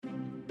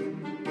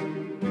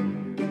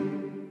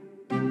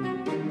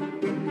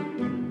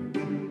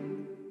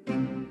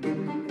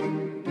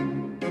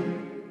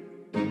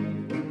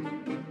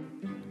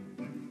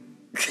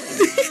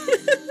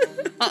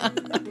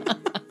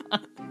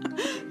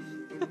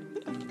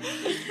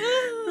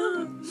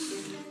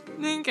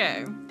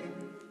Okay.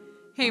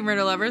 Hey,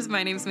 murder lovers.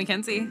 My name's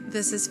Mackenzie.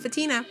 This is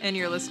Fatina. And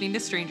you're listening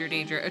to Stranger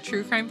Danger, a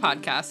true crime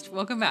podcast.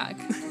 Welcome back.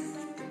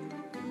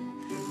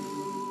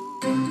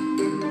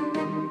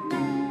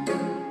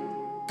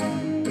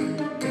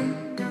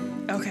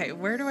 Okay,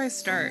 where do I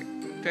start?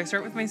 Do I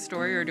start with my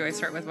story or do I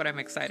start with what I'm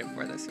excited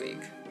for this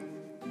week?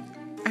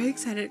 Are you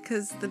excited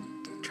because the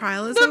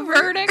trial is over? The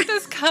verdict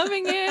is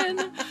coming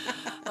in.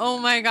 Oh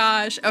my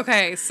gosh.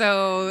 Okay,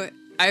 so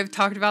I've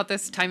talked about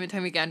this time and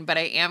time again, but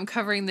I am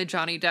covering the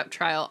Johnny Depp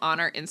trial on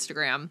our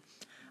Instagram.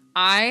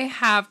 I've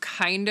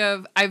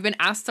been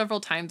asked several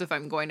times if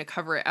I'm going to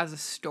cover it as a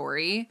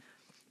story.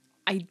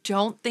 I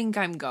don't think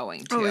I'm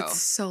going to. Oh, it's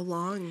so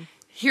long.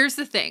 Here's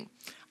the thing.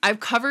 I've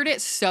covered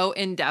it so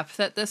in depth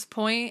at this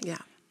point. Yeah.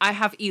 I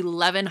have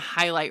 11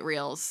 highlight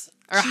reels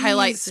or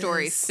highlight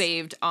stories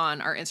saved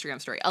on our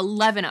Instagram story.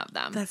 11 of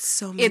them. That's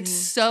so many. It's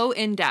so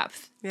in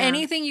depth. Yeah.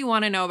 Anything you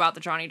want to know about the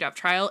Johnny Depp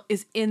trial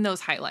is in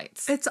those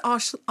highlights. It's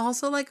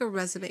also like a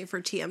resume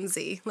for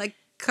TMZ. Like,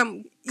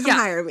 come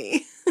hire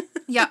me.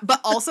 Yeah,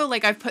 but also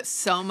like I've put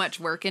so much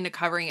work into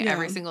covering it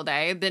every single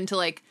day than to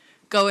like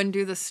go and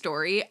do the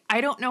story.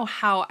 I don't know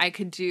how I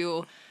could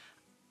do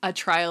a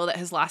trial that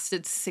has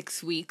lasted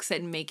 6 weeks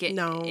and make it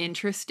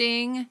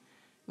interesting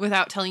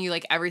without telling you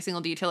like every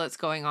single detail that's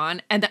going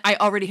on. And I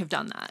already have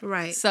done that.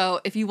 Right. So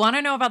if you want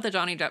to know about the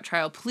Johnny Depp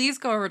trial, please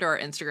go over to our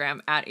Instagram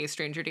at A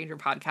Stranger Danger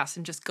Podcast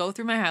and just go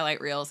through my highlight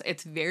reels.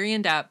 It's very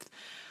in depth.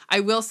 I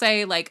will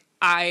say like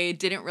I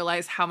didn't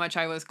realize how much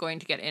I was going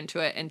to get into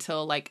it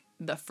until like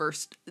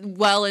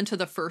into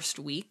the first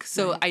week.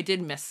 So I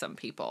did miss some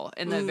people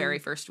in the very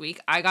first week.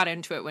 I got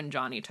into it when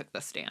Johnny took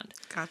the stand.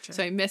 Gotcha.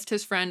 So I missed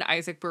his friend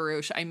Isaac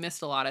Baruch. I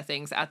missed a lot of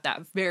things at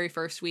that very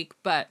first week,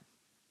 but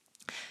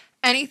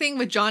anything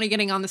with Johnny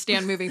getting on the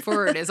stand moving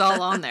forward is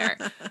all on there.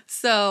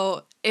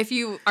 So if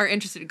you are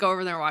interested, go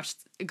over there and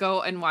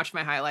go and watch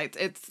my highlights.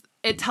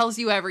 It tells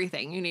you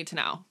everything you need to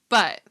know.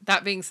 But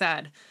that being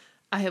said,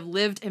 I have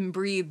lived and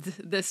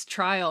breathed this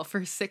trial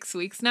for 6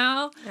 weeks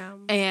now. Yeah.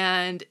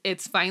 And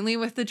it's finally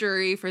with the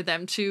jury for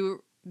them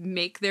to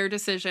make their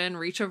decision,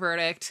 reach a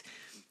verdict.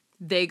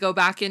 They go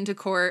back into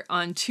court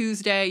on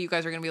Tuesday. You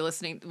guys are going to be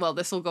listening. Well,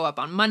 this will go up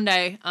on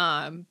Monday.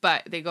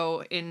 But they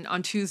go in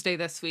on Tuesday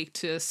this week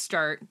to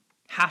start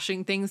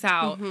hashing things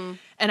out. Mm-hmm.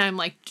 And I'm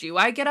like, do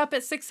I get up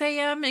at 6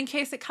 a.m. in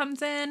case it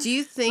comes in? Do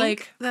you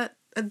think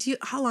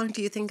how long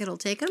do you think it'll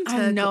take them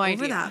to go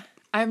over that?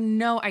 I have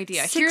no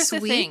idea. 6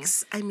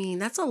 weeks? I mean,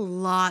 that's a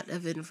lot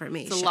of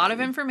information. It's a lot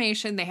of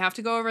information. They have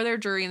to go over their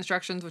jury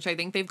instructions, which I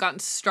think they've gotten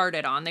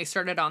started on. They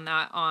started on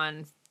that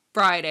on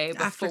Friday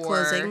after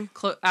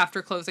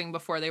closing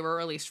before they were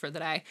released for the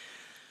day.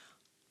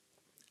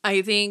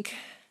 I think,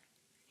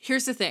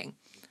 here's the thing.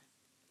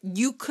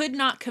 You could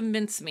not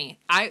convince me.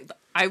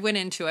 I went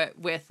into it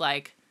with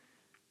like,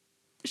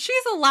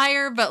 she's a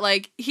liar, but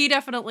like he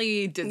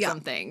definitely did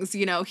some things.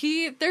 You know,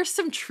 there's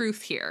some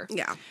truth here.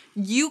 Yeah.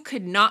 You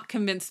could not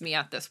convince me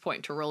at this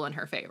point to rule in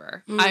her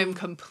favor. I'm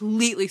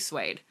completely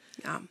swayed.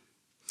 Yeah.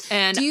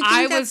 And do you think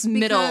I that's was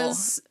middle.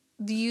 Because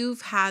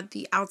you've had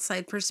the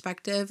outside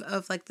perspective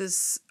of like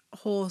this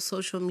whole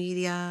social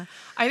media.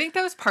 I think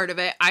that was part of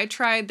it.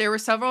 There were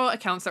several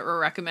accounts that were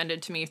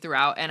recommended to me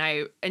throughout, and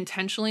I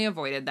intentionally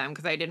avoided them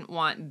because I didn't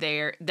want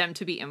them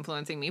to be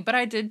influencing me. But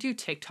I did do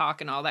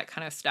TikTok and all that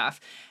kind of stuff.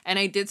 And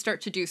I did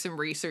start to do some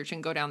research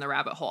and go down the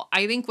rabbit hole.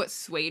 I think what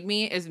swayed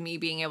me is me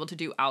being able to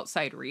do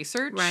outside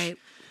research. Right.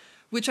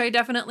 Which I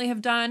definitely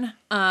have done.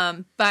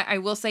 But I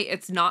will say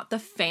it's not the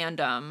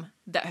fandom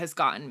that has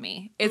gotten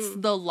me. It's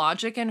the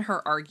logic in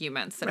her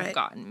arguments that have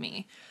gotten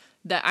me.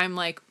 That I'm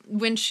like,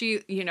 when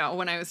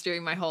I was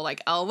doing my whole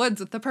like Elle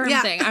Woods with the perm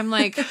thing, I'm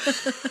like,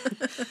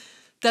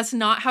 that's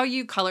not how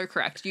you color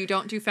correct. You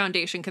don't do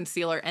foundation,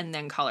 concealer, and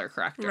then color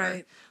corrector.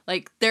 Right.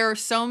 Like, there are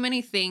so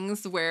many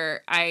things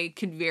where I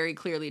could very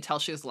clearly tell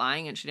she was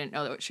lying and she didn't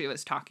know what she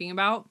was talking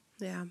about.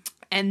 Yeah.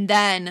 And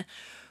then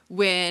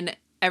when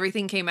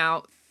everything came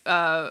out,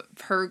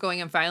 her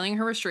going and filing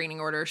her restraining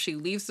order, she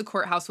leaves the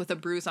courthouse with a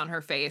bruise on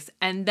her face.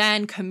 And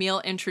then Camille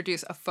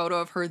introduced a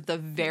photo of her the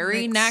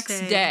very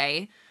next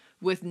day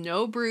with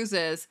no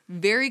bruises,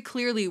 very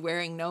clearly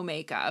wearing no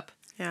makeup.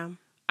 Yeah.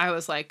 I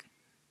was like,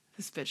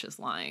 this bitch is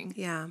lying.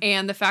 Yeah.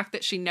 And the fact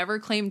that she never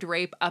claimed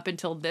rape up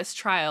until this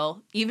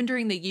trial, even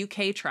during the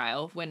UK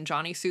trial, when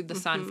Johnny sued the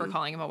son for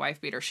calling him a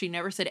wife beater, she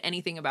never said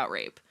anything about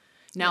rape.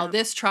 Now,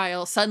 this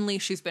trial, suddenly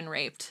she's been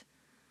raped.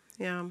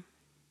 Yeah.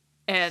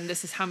 And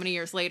this is how many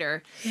years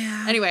later.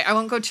 Yeah. Anyway, I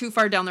won't go too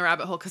far down the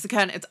rabbit hole because,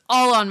 again, it's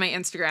all on my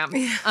Instagram.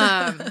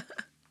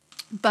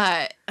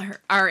 But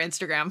our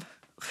Instagram.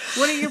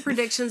 What are your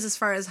predictions as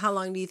far as how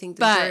long do you think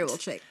the jury will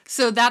take?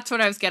 So that's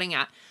what I was getting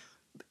at.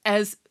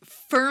 As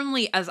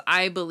firmly as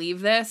I believe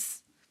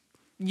this,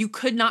 you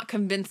could not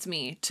convince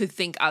me to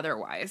think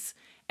otherwise.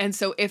 And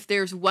so if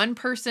there's one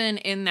person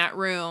in that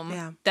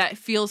room that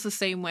feels the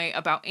same way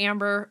about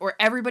Amber, or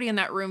everybody in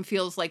that room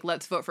feels like,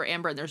 let's vote for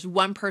Amber, and there's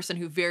one person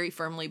who very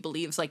firmly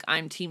believes, like,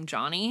 I'm Team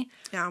Johnny,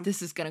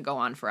 this is going to go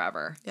on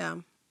forever. Yeah.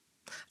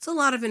 It's a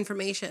lot of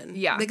information.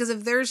 Yeah. Because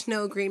if there's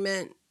no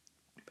agreement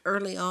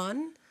early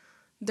on,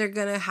 they're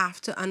going to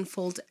have to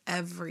unfold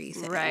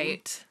everything.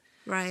 Right.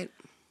 Right.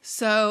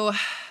 So,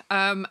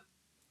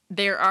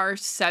 there are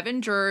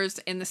 7 jurors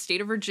in the state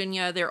of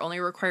Virginia. They're only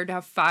required to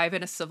have 5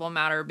 in a civil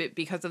matter, but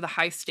because of the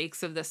high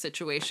stakes of this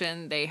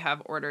situation, they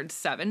have ordered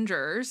 7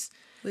 jurors.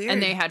 Weird.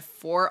 And they had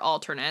 4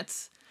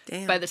 alternates.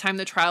 Damn. By the time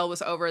the trial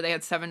was over, they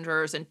had 7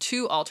 jurors and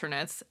 2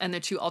 alternates, and the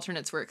 2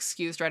 alternates were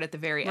excused right at the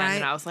very end.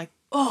 And I was like,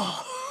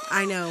 oh.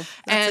 I know.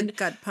 That's And a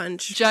gut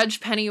punch.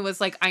 Judge Penny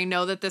was like, I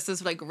know that this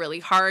is like really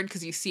hard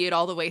because you see it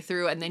all the way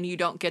through, and then you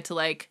don't get to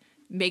like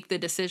make the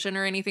decision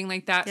or anything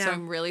like that. Yeah. So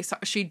I'm really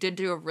sorry. She did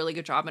do a really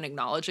good job in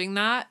acknowledging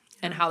that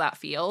and how that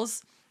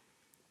feels.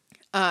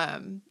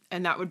 And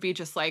that would be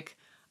just like,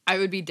 I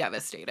would be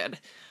devastated.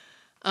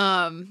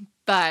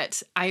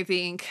 But I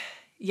think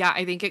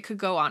it could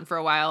go on for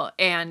a while.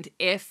 And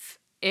if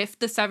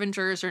the 7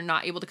 jurors are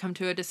not able to come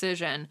to a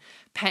decision,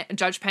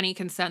 Judge Penny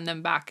can send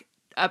them back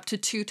up to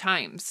 2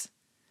 times.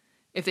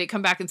 If they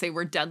come back and say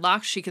we're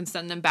deadlocked, she can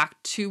send them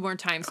back 2 more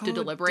times to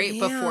deliberate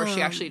before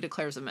she actually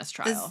declares a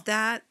mistrial. Is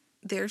that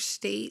their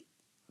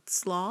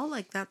state's law?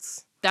 Like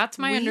that's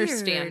my weird.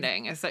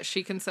 Understanding is that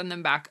she can send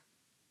them back.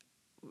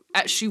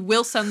 She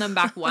will send them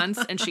back once,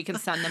 and she can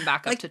send them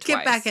back up to twice.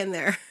 Get back in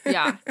there.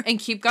 Yeah, and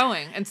keep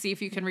going and see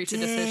if you can reach a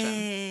decision.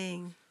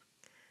 Dang.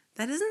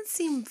 That doesn't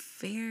seem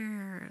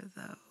fair,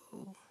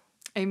 though.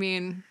 I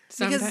mean,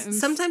 because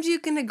sometimes you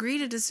can agree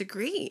to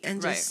disagree, and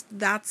just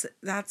that's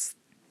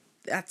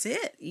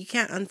it. You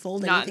can't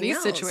unfold anything else. Not in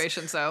these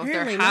situations, though.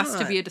 Apparently there has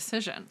not. to be a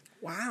decision.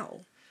 Wow,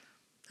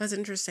 that's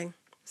interesting.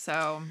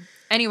 So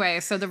anyway,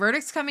 so the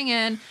verdict's coming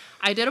in.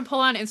 I did a poll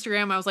on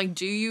Instagram. I was like,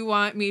 do you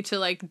want me to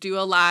like do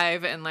a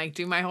live and like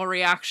do my whole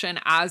reaction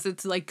as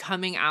it's like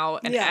coming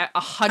out? And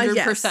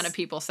 100% of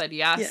people said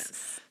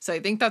yes. So I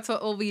think that's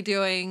what we'll be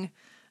doing.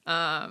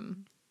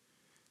 I'm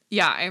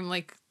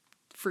like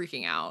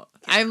freaking out.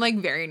 I'm like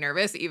very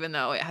nervous, even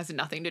though it has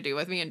nothing to do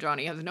with me, and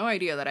Johnny has no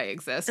idea that I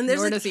exist. And there's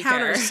nor a does he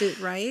care.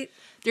 countersuit, right?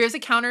 There's a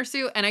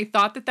countersuit, and I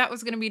thought that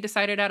was going to be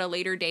decided at a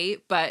later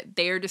date, but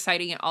they are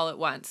deciding it all at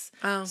once.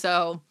 Oh.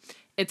 So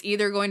it's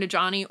either going to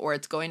Johnny or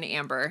it's going to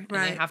Amber,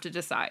 and they have to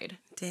decide.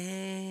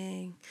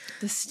 Dang.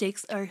 The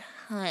stakes are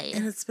high.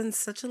 And it's been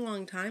such a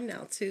long time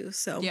now, too.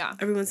 So yeah,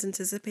 everyone's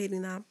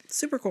anticipating that.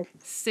 Super cool.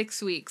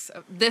 6 weeks.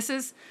 This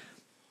is,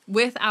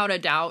 without a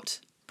doubt,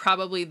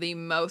 probably the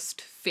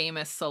most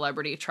famous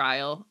celebrity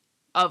trial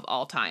of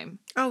all time.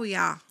 Oh,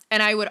 yeah.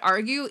 And I would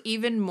argue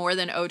even more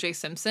than O.J.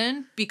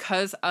 Simpson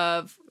because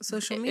of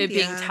social media. It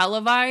being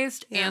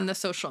televised and the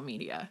social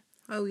media.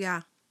 Oh,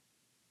 yeah.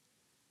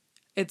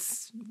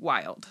 It's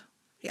wild.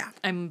 Yeah.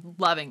 I'm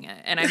loving it.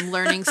 And I'm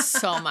learning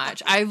so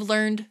much. I've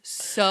learned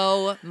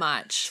so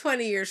much.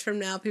 20 years from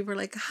now, people are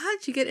like,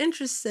 how'd you get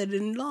interested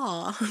in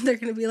law? They're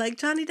going to be like,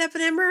 Johnny Depp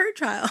and Amber Heard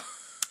trial.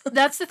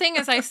 That's the thing,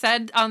 as I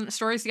said on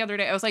stories the other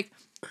day, I was like,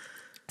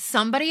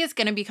 somebody is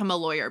going to become a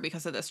lawyer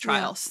because of this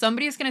trial. Yeah.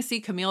 Somebody is going to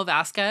see Camille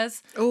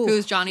Vasquez,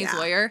 who's Johnny's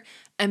lawyer,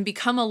 and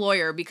become a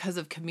lawyer because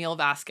of Camille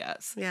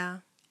Vasquez. Yeah.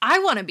 I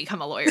want to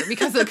become a lawyer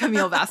because of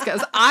Camille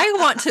Vasquez. I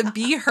want to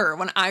be her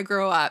when I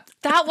grow up.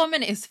 That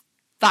woman is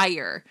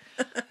fire.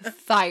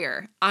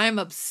 Fire. I'm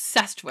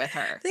obsessed with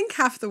her. I think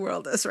half the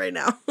world is right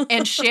now.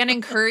 And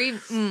Shannon Curry,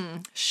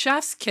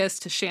 chef's kiss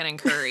to Shannon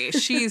Curry.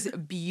 She's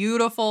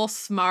beautiful,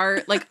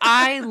 smart. Like,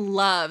 I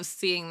love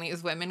seeing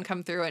these women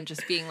come through and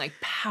just being like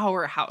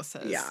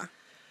powerhouses. Yeah.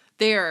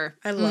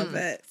 I love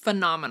it.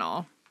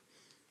 Phenomenal.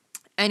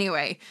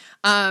 Anyway,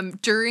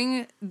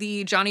 during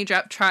the Johnny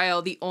Depp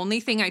trial, the only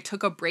thing I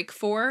took a break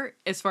for,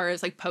 as far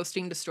as like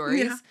posting to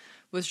stories,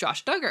 was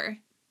Josh Duggar.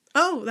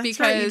 Oh, that's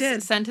right, you did.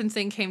 Because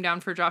sentencing came down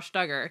for Josh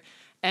Duggar.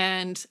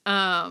 And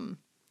I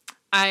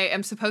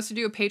am supposed to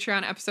do a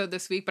Patreon episode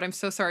this week, but I'm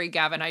so sorry,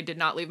 Gavin. I did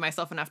not leave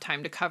myself enough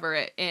time to cover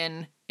it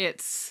in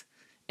its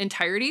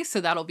entirety. So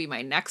that'll be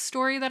my next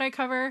story that I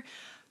cover.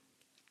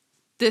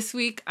 This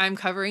week, I'm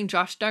covering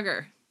Josh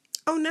Duggar.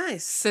 Oh,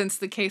 nice. Since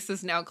the case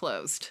is now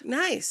closed.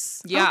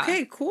 Nice. Yeah.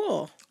 Okay,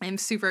 cool. I'm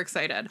super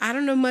excited. I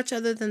don't know much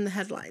other than the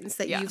headlines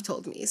that you've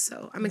told me,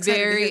 so I'm excited to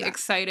hear that. Very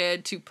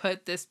excited to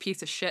put this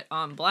piece of shit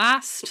on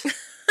blast.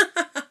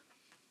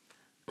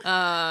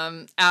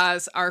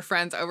 As our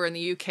friends over in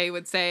the UK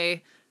would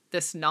say,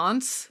 this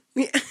nonce.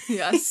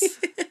 Yes.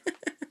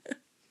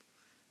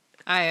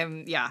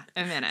 I'm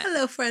in it.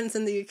 Hello, friends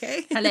in the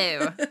UK.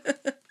 Hello.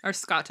 Our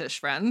Scottish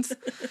friends.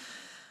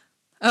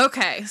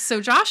 Okay,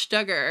 so Josh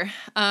Duggar,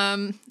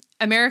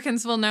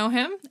 Americans will know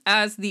him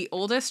as the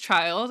oldest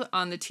child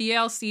on the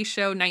TLC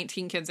show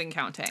 19 Kids and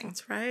Counting.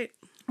 That's right.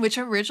 Which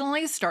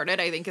originally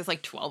started, I think, as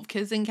like 12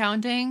 kids and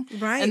counting.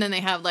 Right. And then they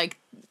have like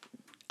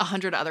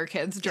 100 other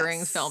kids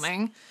during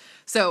filming.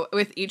 So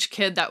with each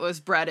kid that was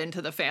bred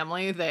into the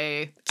family,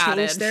 they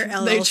changed their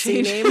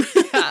LLC name.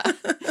 Yeah.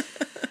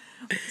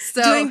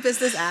 So, doing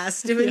business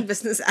as.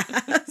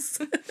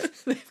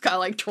 They've got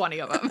like 20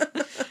 of them.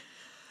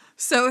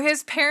 So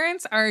his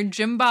parents are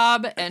Jim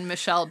Bob and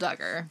Michelle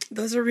Duggar.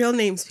 Those are real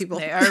names, people.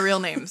 They are real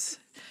names.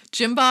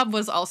 Jim Bob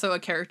was also a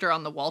character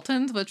on The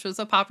Waltons, which was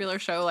a popular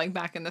show like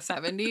back in the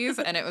 70s,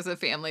 and it was a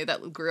family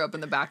that grew up in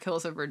the back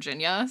hills of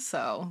Virginia,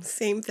 so...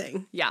 Same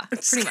thing. Yeah,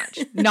 pretty much.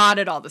 Not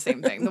at all the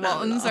same thing. The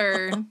Waltons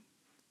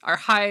are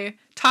high,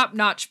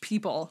 top-notch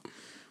people,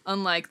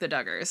 unlike the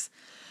Duggars.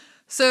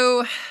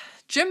 So,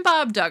 Jim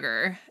Bob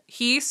Duggar,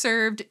 he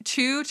served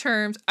 2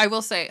 terms... I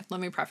will say,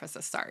 let me preface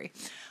this, sorry.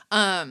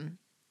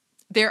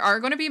 There are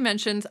going to be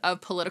mentions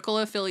of political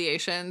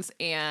affiliations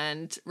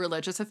and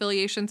religious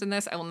affiliations in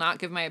this. I will not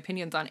give my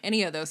opinions on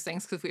any of those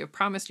things because we have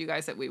promised you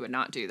guys that we would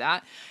not do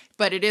that.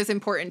 But it is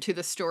important to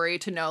the story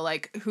to know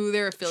like who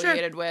they're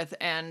affiliated with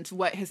and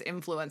what has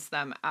influenced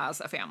them as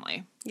a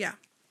family. Yeah.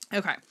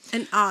 Okay.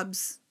 And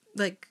OBS,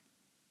 like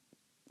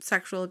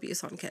sexual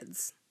abuse on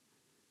kids,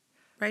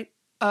 right?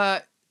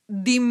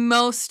 The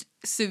most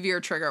severe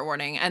trigger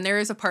warning, and there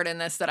is a part in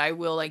this that I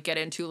will like get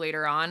into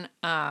later on,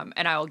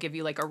 and I will give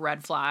you like a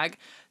red flag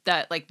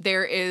that like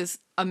there is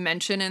a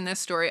mention in this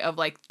story of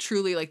like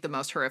truly like the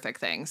most horrific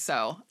things.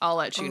 So I'll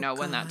let you know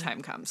when that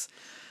time comes.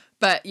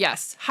 But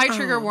yes, high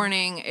trigger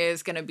warning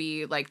is going to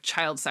be like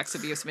child sex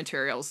abuse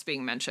materials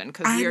being mentioned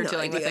because we are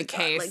dealing with a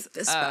case like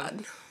this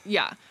bad.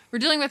 Yeah, we're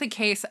dealing with a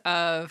case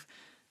of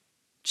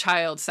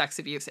child sex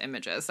abuse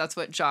images. That's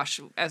what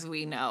Josh, as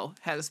we know,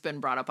 has been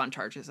brought up on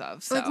charges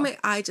of. So like my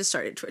eye just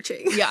started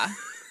twitching. Yeah.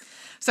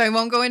 So I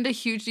won't go into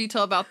huge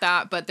detail about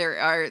that, but there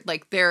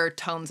are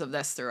tones of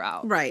this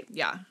throughout. Right.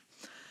 Yeah.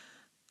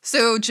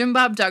 So Jim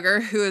Bob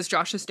Duggar, who is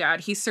Josh's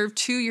dad, he served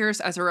 2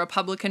 years as a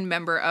Republican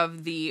member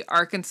of the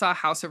Arkansas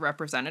House of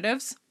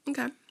Representatives.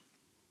 Okay.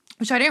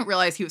 Which I didn't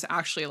realize he was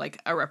actually like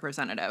a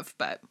representative,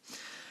 but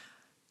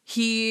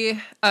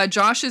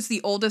Josh is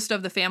the oldest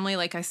of the family,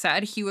 like I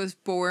said. He was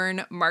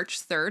born March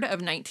 3rd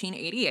of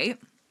 1988.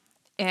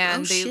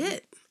 And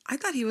shit. I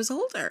thought he was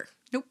older.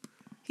 Nope.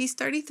 He's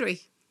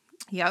 33.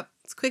 Yep.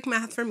 It's quick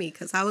math for me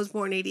because I was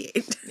born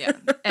 88. Yeah.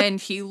 And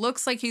he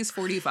looks like he's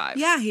 45.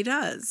 Yeah, he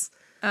does.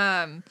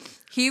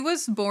 He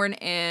was born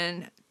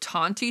in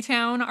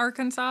Tontitown,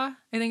 Arkansas,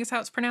 I think is how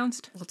it's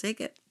pronounced. We'll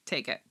take it.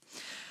 Take it.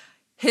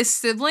 His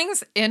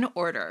siblings in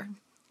order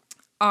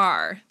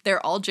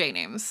they're all J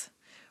names.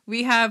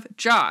 We have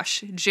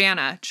Josh,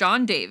 Jana,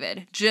 John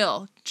David,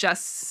 Jill,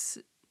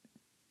 Jessa.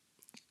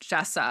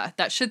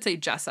 That should say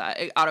Jessa.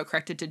 It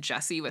autocorrected to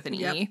Jesse with an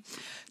E.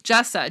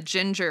 Jessa,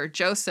 Ginger,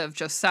 Joseph,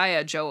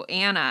 Josiah,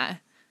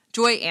 Joyanna,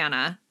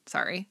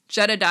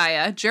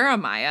 Jedediah,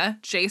 Jeremiah,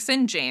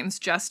 Jason, James,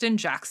 Justin,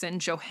 Jackson,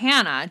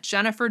 Johanna,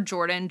 Jennifer,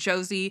 Jordan,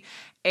 Josie,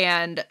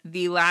 and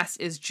the last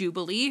is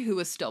Jubilee, who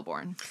was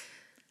stillborn.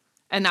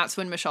 And that's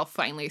when Michelle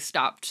finally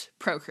stopped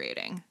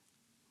procreating.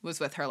 Was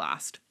with her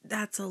last.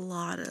 That's a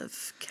lot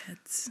of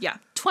kids. Yeah,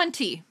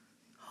 20.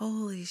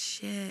 Holy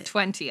shit.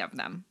 20 of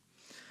them.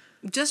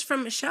 Just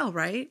from Michelle,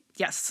 right?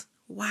 Yes.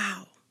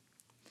 Wow.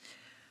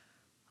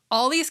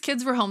 All these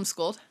kids were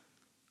homeschooled.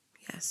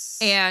 Yes.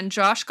 And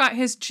Josh got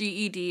his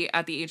GED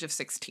at the age of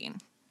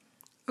 16.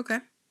 Okay.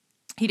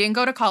 He didn't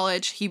go to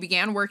college. He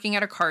began working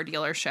at a car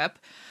dealership.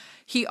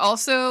 He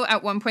also,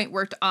 at one point,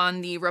 worked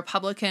on the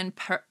Republican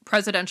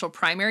presidential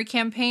primary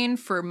campaign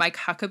for Mike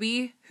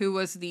Huckabee, who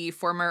was the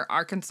former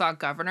Arkansas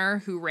governor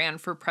who ran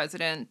for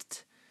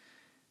president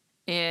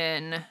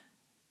in...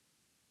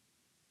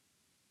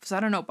 Was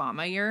that an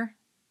Obama year?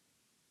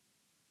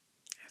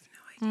 I have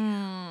no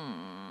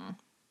idea.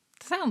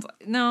 Sounds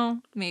like...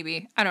 No,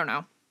 maybe. I don't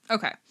know.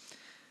 Okay.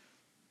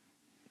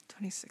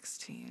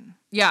 2016.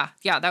 Yeah,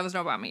 that was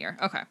an Obama year.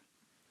 Okay.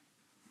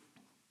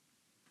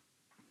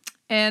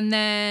 And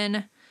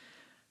then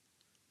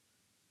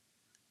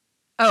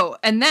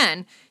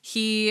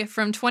he,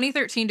 from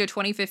 2013 to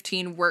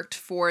 2015, worked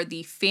for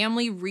the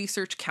Family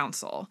Research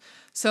Council.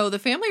 So the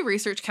Family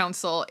Research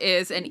Council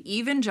is an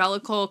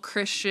evangelical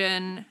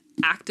Christian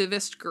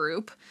activist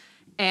group,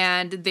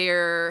 and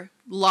they're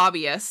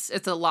lobbyists.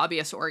 It's a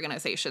lobbyist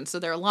organization. So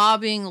they're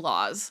lobbying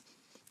laws.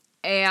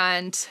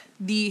 And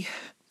when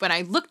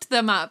I looked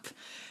them up,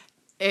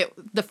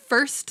 the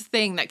first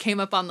thing that came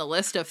up on the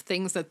list of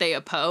things that they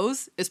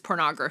oppose is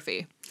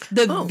pornography.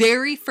 The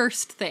very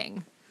first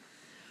thing.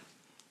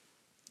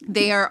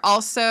 They are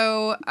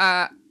also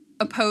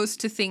opposed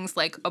to things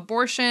like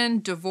abortion,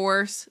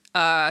 divorce,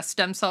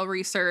 stem cell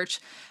research,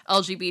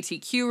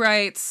 LGBTQ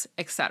rights,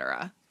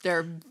 etc.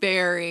 They're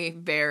very,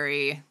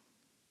 very...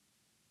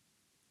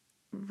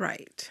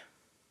 Right.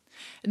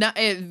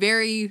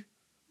 Very...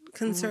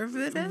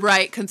 Conservative?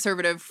 Right,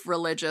 conservative,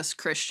 religious,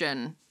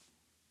 Christian...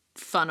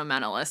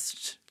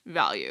 fundamentalist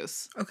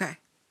values. Okay.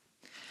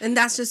 And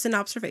that's just an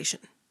observation.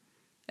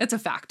 It's a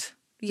fact.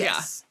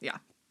 Yes. Yeah.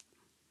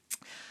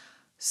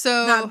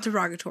 So... Not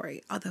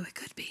derogatory, although it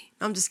could be.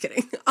 I'm just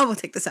kidding. I will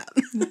take this out.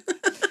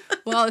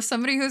 Well, as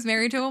somebody who's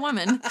married to a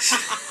woman,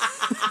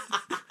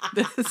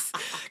 this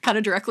kind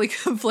of directly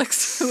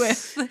conflicts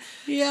with...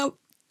 Yep.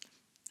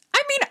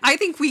 I mean,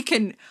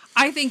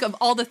 I think of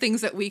all the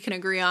things that we can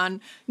agree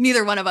on,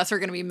 neither one of us are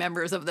going to be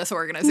members of this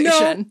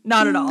organization.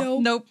 No. Not at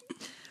all. Nope.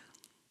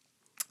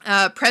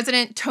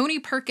 President Tony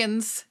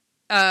Perkins,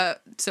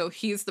 so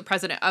he's the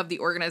president of the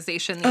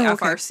organization, the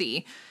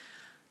FRC.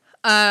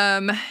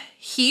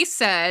 He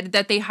said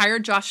that they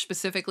hired Josh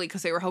specifically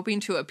because they were hoping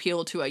to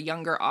appeal to a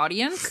younger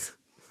audience.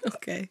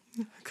 Okay.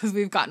 Because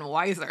we've gotten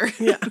wiser.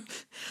 Yeah.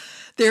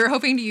 They were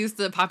hoping to use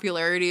the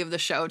popularity of the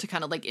show to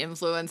kind of like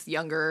influence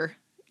younger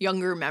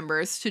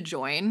members to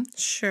join.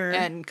 Sure.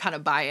 And kind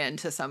of buy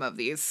into some of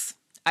these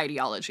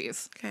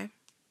ideologies. Okay.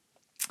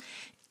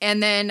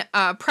 And then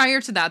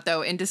prior to that,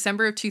 though, in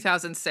December of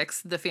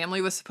 2006, the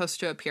family was supposed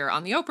to appear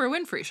on the Oprah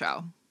Winfrey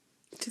Show.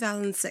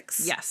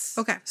 2006. Yes.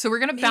 Okay. So we're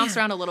going to bounce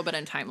around a little bit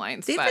in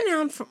timelines. They've been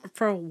on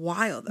for a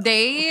while, though.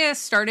 They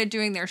started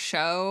doing their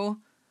show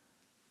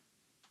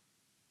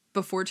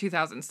before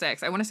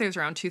 2006. I want to say it was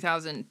around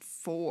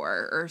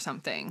 2004 or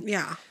something.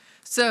 Yeah.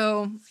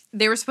 So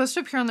they were supposed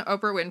to appear on the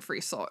Oprah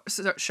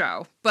Winfrey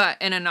show, but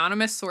an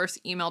anonymous source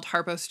emailed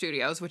Harpo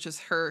Studios, which is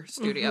her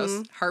studios.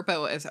 Mm-hmm.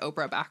 Harpo is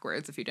Oprah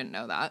backwards, if you didn't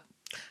know that.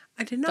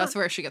 I did not. That's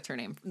where she gets her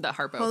name, the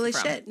Harpo. Holy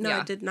from. shit. No, yeah.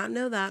 I did not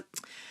know that.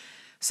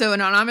 So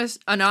an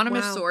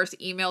anonymous source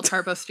emailed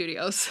Harpo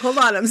Studios. Hold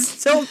on, I'm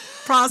still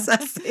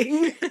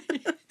processing.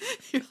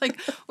 You're like,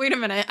 wait a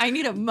minute, I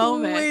need a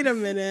moment. Wait a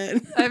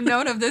minute. I've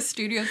known of this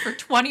studio for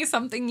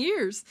 20-something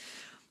years.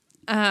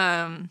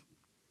 And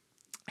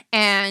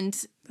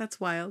that's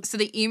wild. So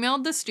they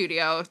emailed the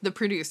studio, the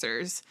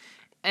producers,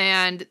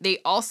 and they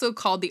also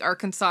called the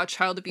Arkansas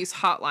Child Abuse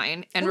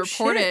Hotline and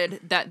reported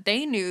that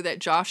they knew that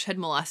Josh had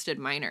molested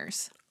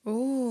minors.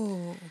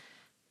 Oh.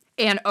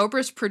 And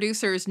Oprah's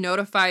producers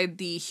notified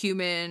the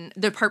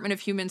Department of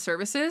Human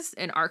Services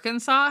in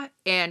Arkansas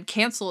and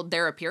canceled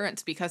their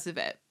appearance because of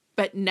it,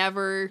 but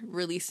never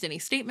released any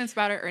statements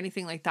about it or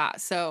anything like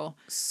that. So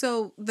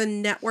the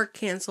network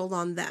canceled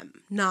on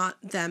them, not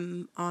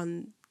them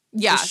on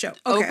the show.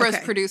 Oprah's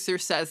producer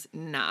says,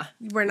 nah.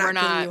 We're not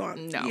getting you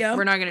on. No,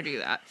 we're not going to do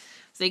that.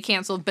 So they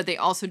canceled, but they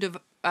also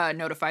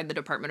notified the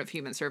Department of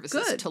Human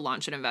Services to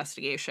launch an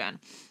investigation.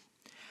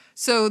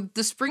 So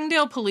the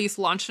Springdale police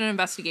launched an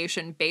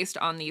investigation based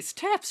on these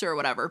tips or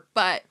whatever,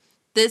 but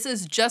this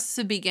is just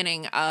the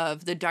beginning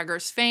of the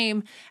Duggars'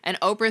 fame, and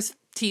Oprah's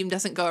team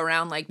doesn't go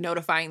around like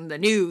notifying the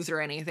news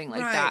or anything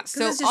like that.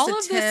 So all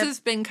of this has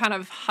been kind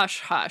of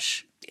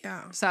hush-hush.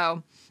 Yeah.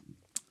 So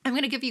I'm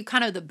going to give you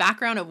kind of the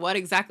background of what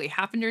exactly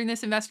happened during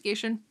this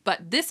investigation,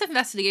 but this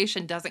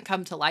investigation doesn't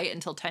come to light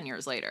until 10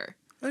 years later.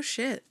 Oh,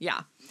 shit.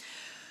 Yeah.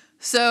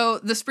 So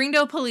the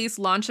Springdale police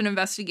launched an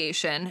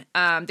investigation.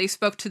 They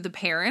spoke to the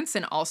parents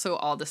and also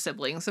all the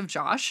siblings of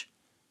Josh.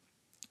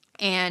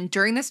 And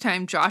during this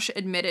time, Josh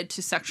admitted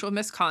to sexual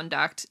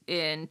misconduct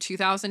in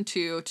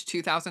 2002 to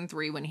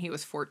 2003 when he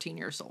was 14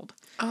 years old.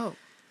 Oh.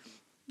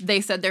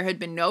 They said there had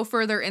been no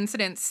further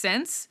incidents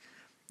since.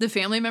 The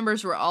family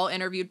members were all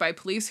interviewed by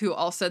police who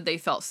all said they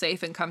felt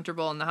safe and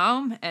comfortable in the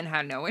home and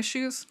had no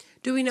issues.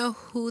 Do we know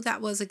who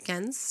that was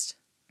against?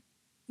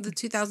 The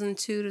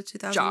 2002 to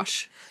 2000?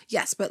 Josh.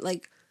 Yes, but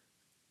like...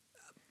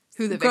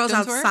 Who the girls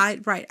victims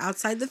outside, were? Right,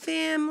 outside the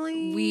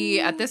family. We,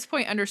 at this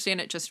point, understand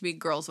it just to be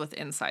girls with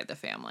inside the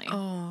family.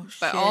 Oh, shit.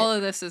 But all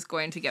of this is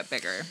going to get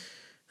bigger.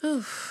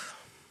 Oof.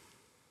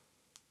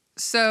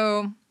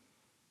 So,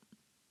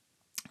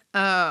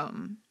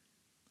 sorry.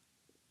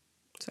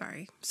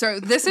 So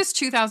this is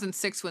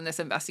 2006 when this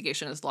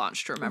investigation is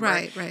launched, remember?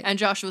 Right. And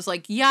Josh was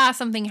like, yeah,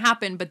 something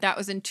happened, but that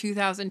was in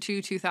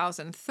 2002,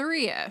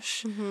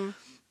 2003-ish. Mm-hmm.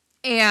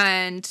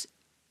 And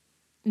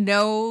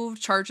no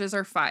charges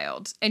are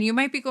filed. And you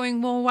might be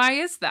going, well, why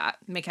is that,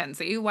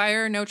 Mackenzie? Why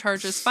are no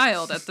charges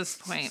filed at this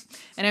point?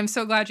 And I'm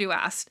so glad you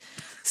asked.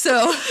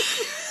 So...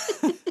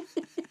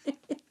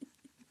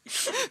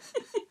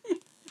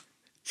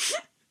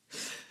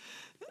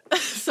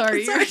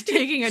 Sorry, you're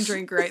taking a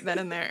drink right then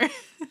and there.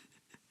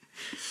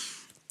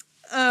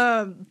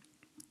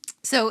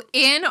 So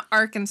in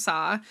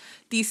Arkansas,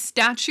 the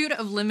statute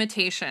of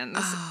limitations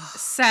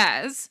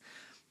says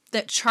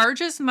that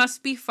charges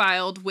must be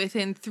filed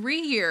within 3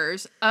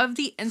 years of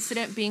the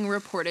incident being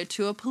reported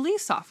to a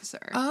police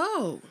officer.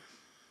 Oh.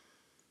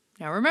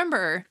 Now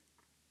remember,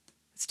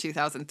 it's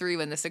 2003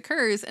 when this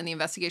occurs, and the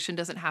investigation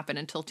doesn't happen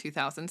until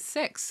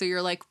 2006. So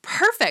you're like,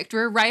 perfect,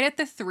 we're right at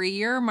the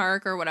 3-year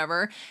mark or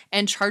whatever,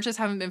 and charges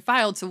haven't been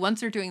filed. So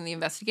once they're doing the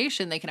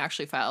investigation, they can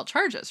actually file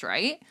charges,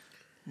 right?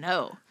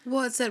 No.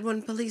 Well, it said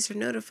when police are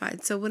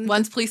notified. So when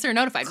once police are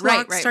notified,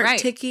 start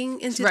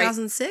ticking in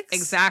 2006? Right.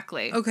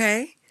 Exactly.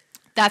 Okay.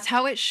 That's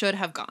how it should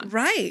have gone.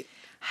 Right.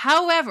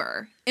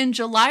 However, in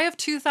July of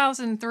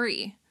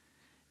 2003,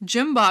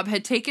 Jim Bob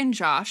had taken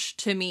Josh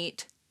to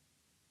meet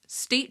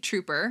State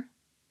Trooper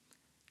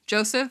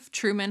Joseph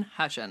Truman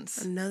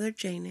Hutchins. Another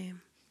J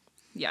name.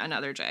 Yeah,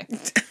 another J.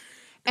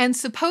 And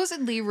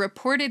supposedly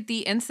reported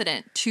the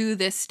incident to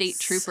this state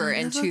trooper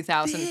in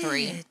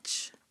 2003.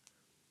 Bitch.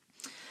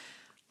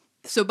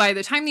 So by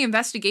the time the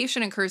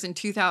investigation occurs in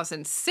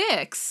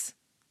 2006,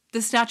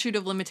 the statute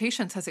of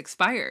limitations has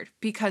expired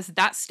because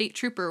that state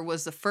trooper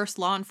was the first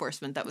law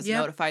enforcement that was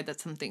notified that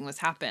something was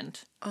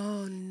happened.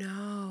 Oh,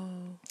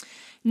 no.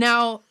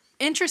 Now,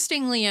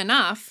 interestingly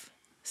enough,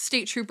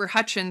 State Trooper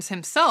Hutchins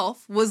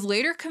himself was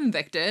later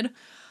convicted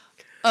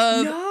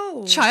of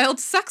No. child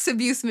sex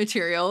abuse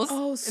materials,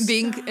 Oh,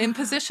 being stop. in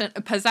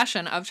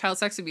possession of child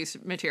sex abuse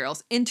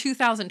materials in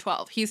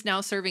 2012. He's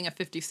now serving a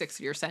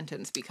 56-year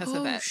sentence because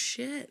of Oh, it.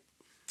 shit.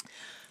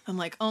 I'm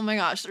like, oh my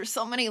gosh, there's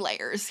so many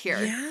layers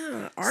here.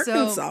 Yeah.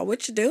 Arkansas,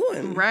 what you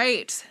doing?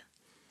 Right.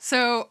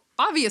 So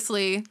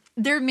obviously,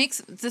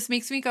 this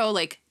makes me go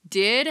like,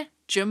 did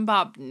Jim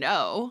Bob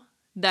know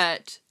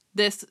that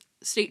this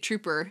state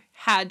trooper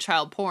had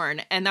child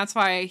porn, and that's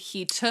why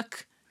he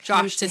took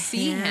Josh to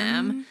see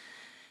him?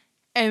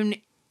 And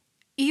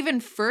even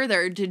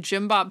further, did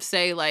Jim Bob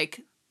say,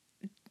 like,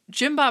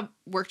 Jim Bob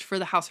worked for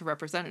the House of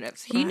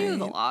Representatives. He knew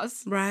the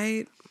laws.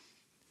 Right.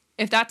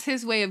 If that's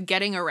his way of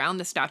getting around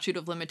the statute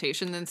of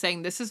limitation, then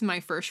saying, this is my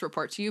first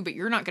report to you, but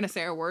you're not going to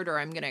say a word or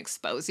I'm going to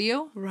expose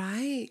you.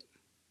 Right.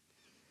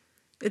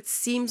 It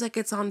seems like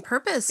it's on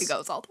purpose. It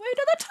goes all the way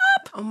to the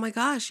top. Oh my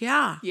gosh,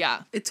 yeah.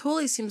 Yeah. It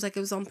totally seems like it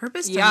was on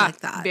purpose done Yeah,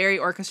 like that. very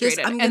orchestrated.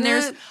 And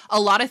there's a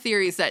lot of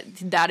theories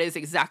that is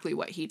exactly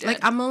what he did.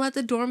 Like, I'm going to let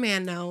the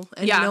doorman know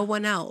and no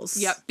one else.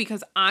 Yep,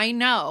 because I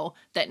know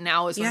that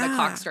now is when the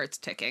clock starts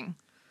ticking.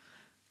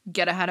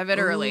 Get ahead of it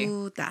early.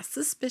 Ooh, that's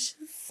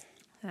suspicious.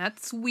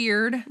 That's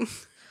weird.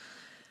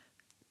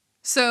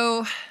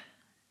 So,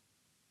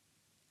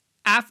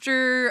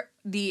 after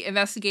the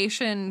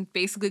investigation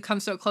basically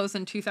comes to a close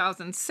in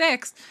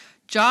 2006,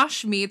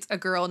 Josh meets a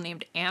girl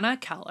named Anna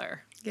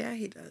Keller. Yeah,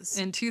 he does.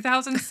 In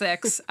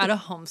 2006 at a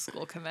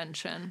homeschool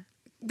convention.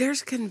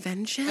 There's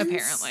conventions?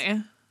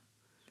 Apparently.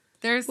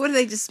 What, do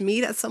they just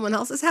meet at someone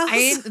else's house?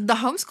 The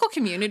homeschool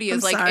community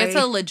is it's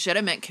a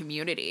legitimate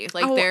community.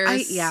 Like,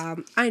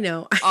 I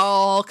know.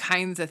 all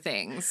kinds of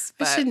things.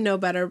 But I should know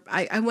better.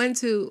 I went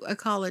to a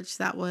college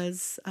that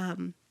was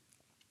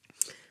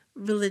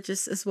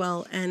religious as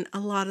well, and a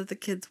lot of the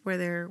kids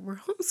were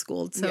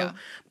homeschooled. So,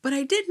 but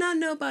I did not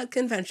know about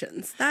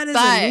conventions. That is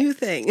a new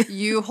thing.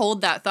 You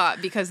hold that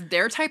thought, because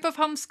their type of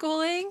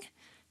homeschooling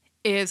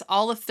is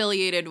all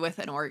affiliated with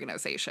an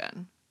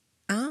organization.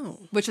 Oh.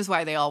 Which is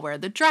why they all wear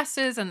the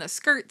dresses and the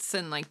skirts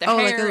and like the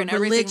hair and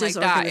everything like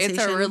that.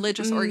 It's a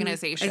religious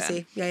organization. I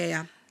see.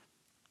 Yeah.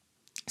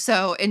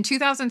 So in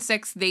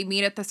 2006, they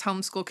meet at this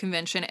homeschool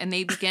convention and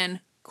they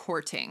begin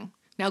courting.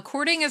 Now,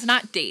 courting is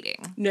not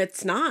dating. No,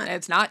 it's not.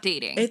 It's not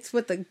dating. It's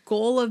with the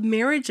goal of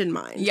marriage in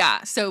mind.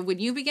 Yeah. So when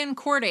you begin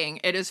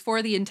courting, it is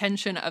for the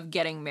intention of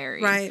getting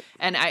married. Right.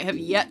 And I have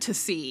yet to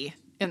see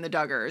in the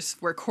Duggars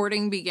where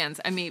courting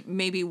begins. I mean,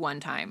 maybe one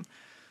time.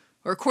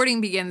 Where courting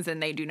begins and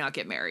they do not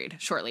get married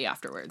shortly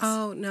afterwards.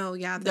 Oh, no,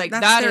 yeah. Like,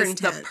 that's that their is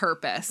intent. the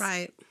purpose.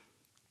 Right.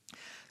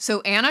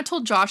 So Anna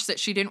told Josh that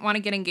she didn't want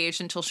to get engaged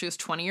until she was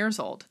 20 years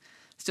old.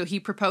 So he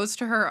proposed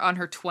to her on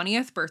her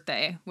 20th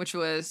birthday, which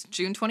was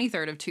June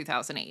 23rd of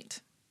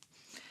 2008.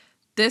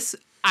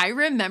 I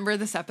remember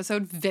this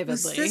episode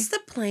vividly. Was this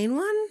the plain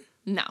one?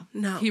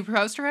 No. He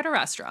proposed to her at a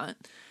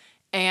restaurant.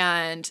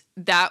 And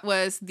that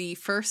was the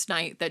first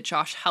night that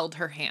Josh held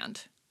her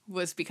hand.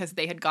 Was because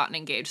they had gotten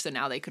engaged, so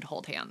now they could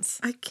hold hands.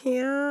 I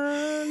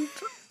can't.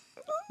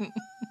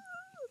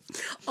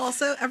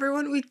 Also,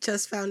 everyone, we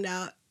just found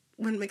out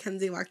when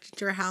Mackenzie walked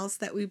into our house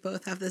that we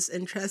both have this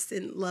interest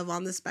in Love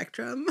on the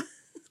Spectrum,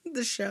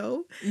 the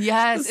show.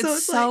 Yes,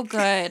 it's so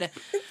good.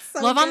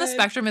 Love on the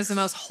Spectrum is the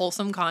most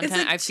wholesome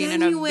content I've seen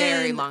in a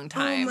very long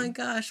time. Oh my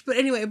gosh. But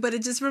anyway, it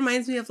just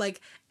reminds me of like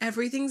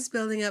everything's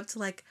building up to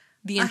like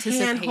the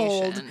anticipation.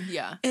 Handhold,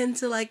 yeah. And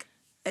to like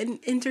an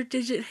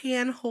interdigit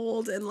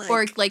handhold and like,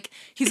 or like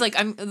he's like,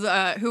 I'm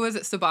who was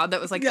it, Sabad,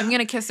 that was like, I'm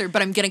gonna kiss her,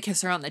 but I'm gonna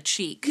kiss her on the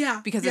cheek,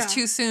 because it's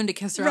too soon to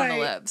kiss her on the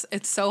lips.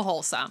 It's so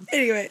wholesome.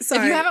 Anyway,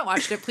 sorry. If you haven't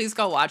watched it, please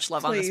go watch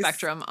Love on the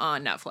Spectrum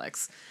on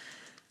Netflix.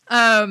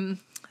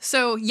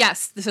 So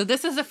yes, so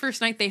this is the first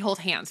night they hold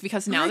hands,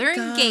 because now they're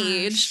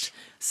engaged.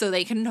 So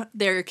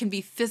there can be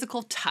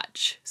physical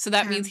touch. So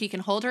that means he can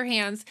hold her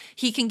hands.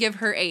 He can give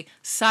her a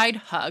side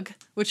hug,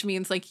 which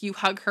means like you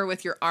hug her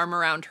with your arm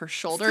around her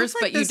shoulders,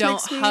 but you don't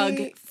hug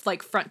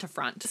like front to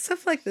front.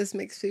 Stuff like this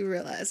makes me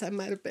realize I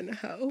might have been a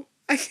hoe.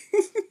 I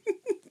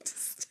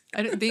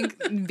don't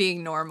think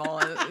being normal,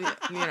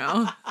 you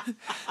know.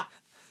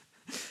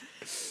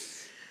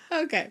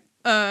 Okay.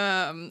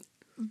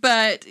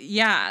 But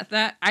yeah,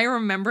 that I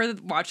remember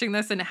watching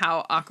this and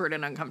how awkward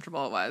and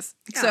uncomfortable it was.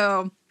 Yeah.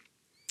 So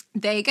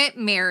they get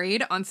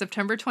married on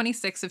September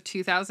 26th of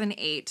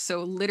 2008.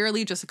 So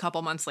literally just a couple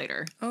months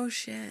later. Oh,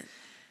 shit.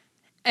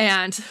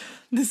 And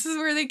this is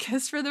where they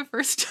kissed for the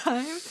first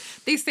time.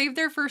 They saved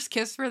their first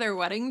kiss for their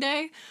wedding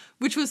day,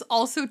 which was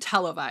also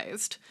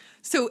televised.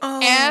 So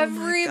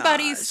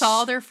everybody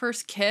saw their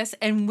first kiss.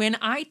 And when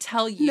I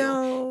tell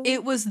you,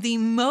 it was the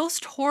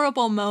most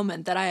horrible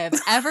moment that I have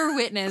ever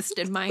witnessed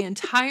in my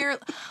entire...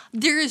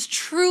 There is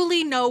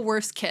truly no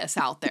worse kiss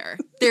out there.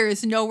 There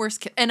is no worse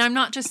kiss. And I'm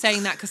not just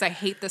saying that because I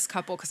hate this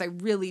couple, because I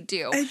really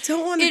do. I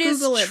don't want to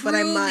Google it, but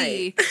I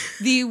might.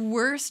 The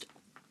worst...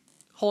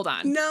 Hold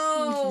on.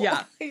 No.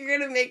 Yeah. You're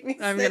going to make me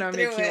I'm going to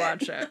make you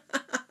watch it.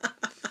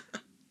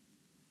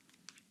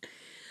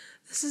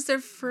 This is their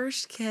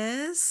first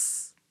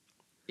kiss?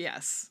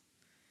 Yes.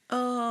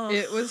 Oh.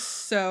 It was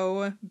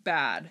so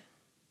bad.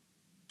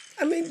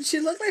 I mean, she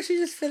looked like she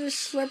just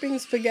finished slurping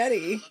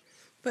spaghetti.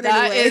 But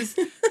That anyway. is,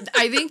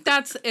 I think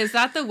is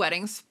that the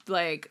wedding's,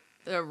 like,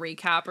 a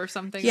recap or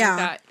something like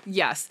that?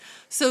 Yes.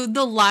 So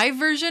the live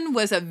version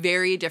was a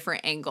very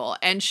different angle.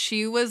 And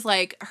she was,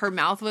 like, her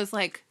mouth was,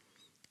 like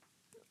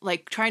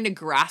trying to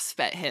grasp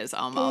at his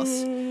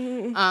almost.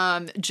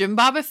 Jim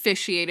Bob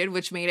officiated,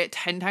 which made it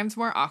 10 times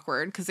more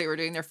awkward because they were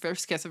doing their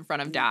first kiss in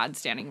front of Dad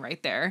standing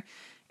right there.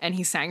 And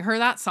he sang her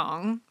that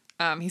song.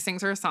 He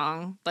sings her a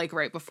song, like,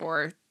 right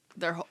before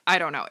their whole, I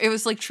don't know. It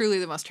was, like, truly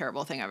the most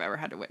terrible thing I've ever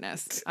had to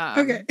witness.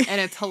 Okay. And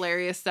it's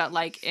hilarious that,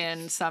 like,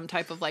 in some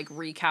type of, like,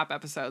 recap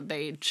episode,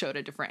 they showed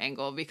a different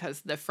angle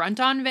because the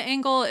front-on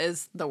angle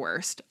is the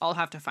worst. I'll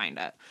have to find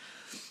it.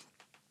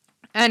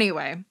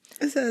 Anyway.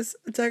 It says,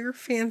 Duggar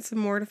fans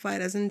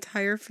mortified as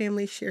entire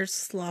family shares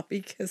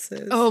sloppy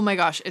kisses. Oh my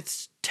gosh,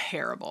 it's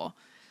terrible.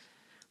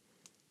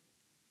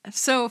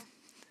 So,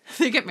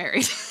 they get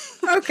married.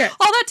 Okay.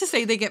 All that to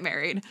say, they get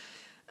married.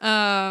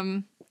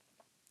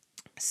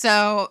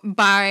 So,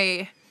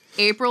 by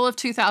April of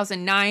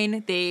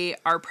 2009, they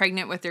are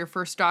pregnant with their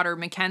first daughter,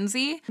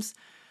 Mackenzie.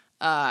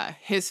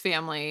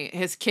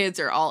 His kids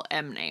are all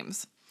M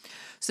names.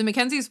 So,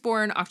 Mackenzie's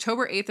born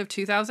October 8th of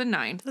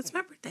 2009. That's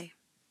my birthday.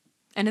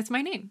 And it's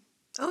my name.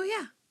 Oh,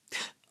 yeah.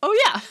 Oh,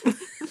 yeah.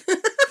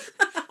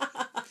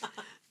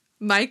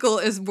 Michael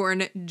is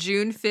born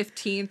June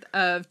 15th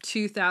of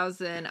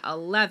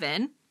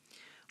 2011.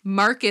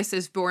 Marcus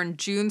is born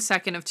June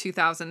 2nd of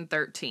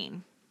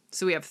 2013.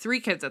 So we have 3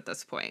 kids at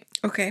this point.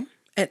 Okay.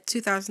 At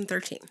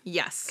 2013.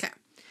 Yes. Okay.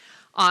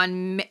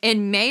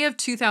 In May of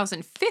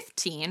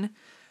 2015,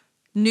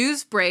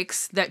 news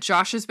breaks that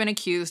Josh has been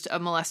accused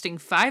of molesting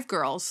 5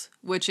 girls,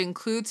 which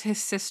includes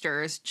his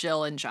sisters,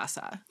 Jill and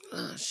Jessa.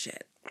 Oh,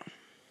 shit.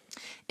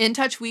 In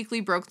Touch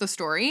Weekly broke the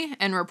story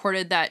and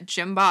reported that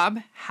Jim Bob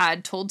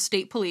had told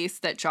state police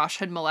that Josh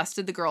had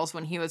molested the girls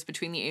when he was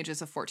between the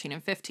ages of 14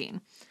 and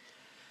 15.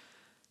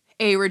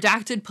 A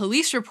redacted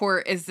police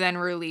report is then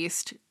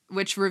released,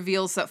 which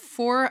reveals that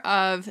 4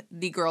 of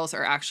the girls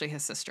are actually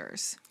his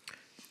sisters.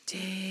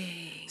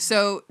 Dang.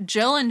 So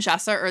Jill and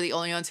Jessa are the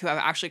only ones who have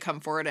actually come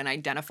forward and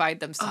identified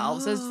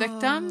themselves as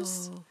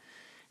victims.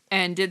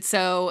 And did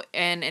so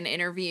in an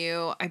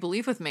interview, I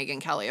believe with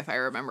Megyn Kelly, if I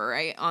remember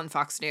right, on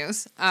Fox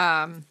News.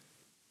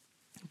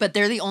 But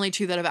they're the only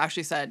 2 that have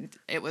actually said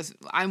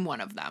I'm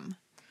one of them.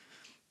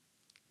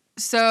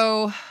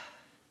 So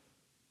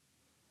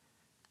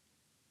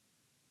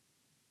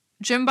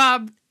Jim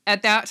Bob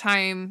at that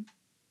time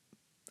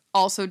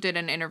also did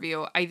an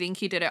interview. I think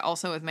he did it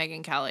also with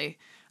Megyn Kelly,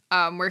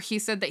 where he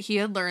said that he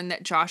had learned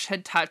that Josh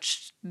had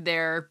touched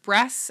their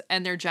breasts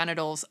and their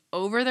genitals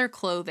over their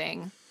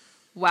clothing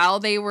while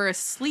they were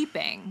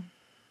sleeping,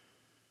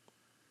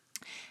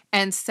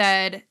 and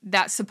said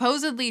that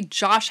supposedly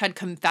Josh had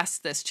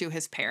confessed this to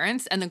his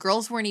parents and the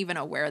girls weren't even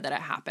aware that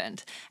it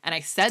happened. And I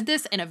said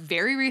this in a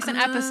very recent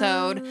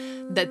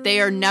episode that they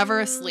are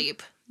never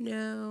asleep.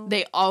 No.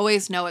 They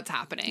always know it's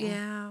happening.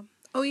 Yeah.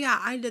 Oh, yeah,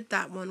 I did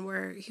that one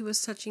where he was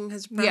touching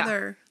his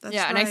brother. Yeah, That's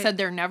yeah, right. And I said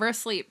they're never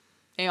asleep.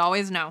 They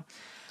always know.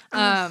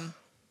 And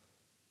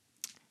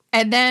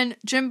then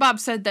Jim Bob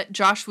said that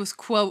Josh was,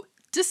 quote,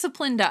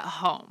 disciplined at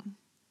home.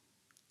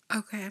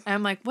 Okay. And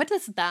I'm like, what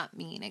does that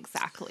mean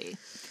exactly?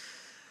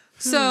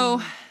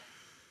 So,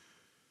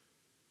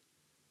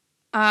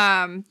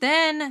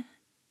 then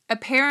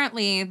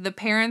apparently the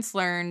parents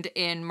learned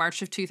in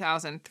March of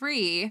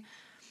 2003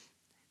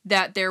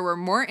 that there were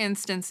more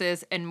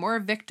instances and more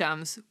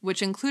victims,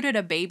 which included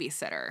a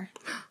babysitter.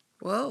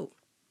 Whoa.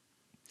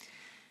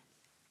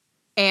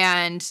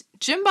 And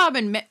Jim Bob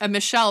and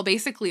Michelle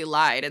basically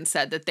lied and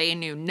said that they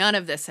knew none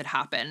of this had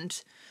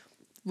happened,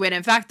 when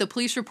in fact the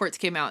police reports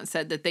came out and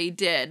said that they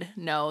did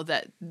know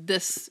that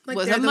this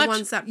was they're a the much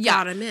ones that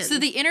brought him in. So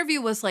the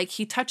interview was like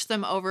he touched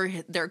them over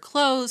their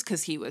clothes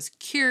because he was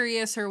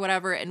curious or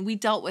whatever, and we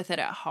dealt with it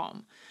at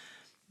home.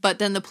 But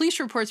then the police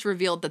reports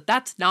revealed that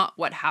that's not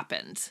what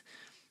happened.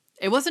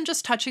 It wasn't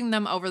just touching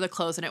them over the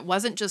clothes, and it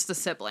wasn't just the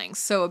siblings.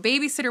 So a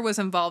babysitter was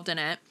involved in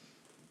it.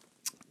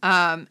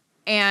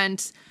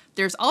 And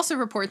there's also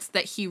reports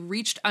that he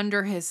reached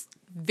under his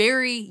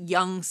very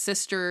young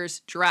sister's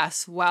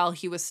dress while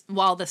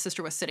the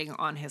sister was sitting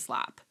on his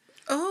lap.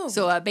 Oh.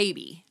 So a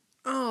baby.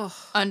 Oh.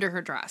 Under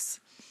her dress.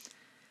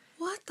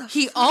 What the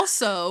He fuck?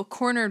 also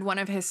cornered one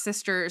of his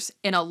sisters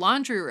in a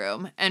laundry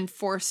room and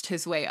forced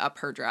his way up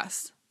her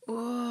dress.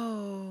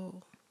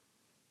 Whoa.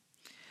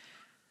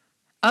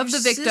 Of the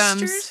victims,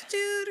 Sisters,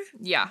 dude?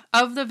 yeah,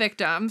 of the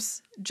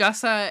victims,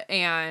 Jessa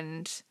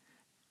and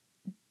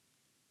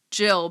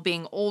Jill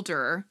being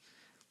older,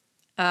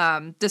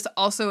 this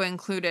also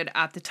included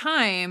at the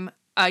time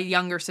a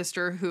younger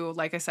sister who,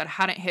 like I said,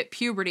 hadn't hit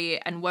puberty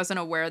and wasn't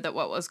aware that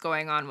what was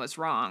going on was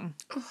wrong.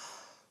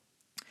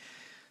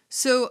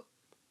 So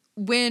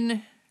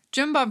when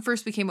Jim Bob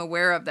first became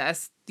aware of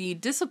this, the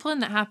discipline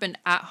that happened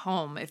at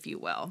home, if you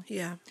will,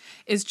 Yeah.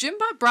 is Jim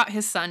Bob brought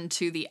his son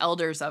to the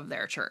elders of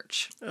their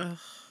church. Ugh.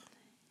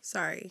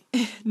 Sorry.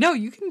 No,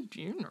 you can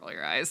roll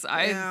your eyes.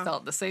 I Yeah.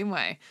 felt the same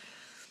way.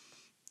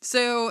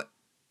 So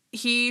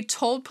he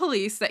told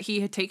police that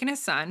he had taken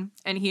his son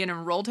and he had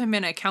enrolled him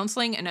in a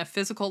counseling and a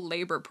physical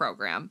labor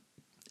program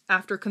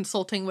after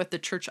consulting with the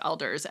church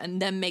elders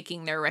and them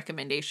making their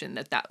recommendation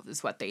that that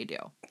was what they do.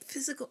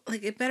 Physical,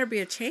 like, it better be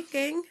a chain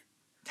gang.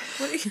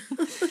 What are you...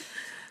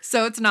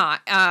 So it's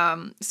not.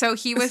 So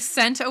he was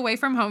sent away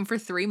from home for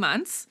 3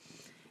 months.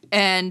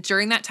 And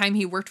during that time,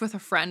 he worked with a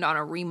friend on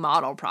a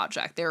remodel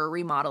project. They were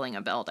remodeling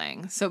a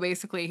building. So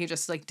basically, he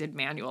just like did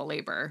manual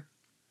labor.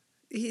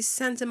 He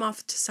sent him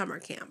off to summer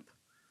camp.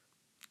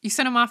 You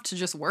sent him off to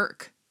just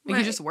work. Like,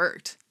 He just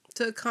worked.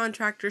 To a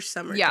contractor's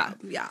summer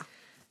camp. Yeah.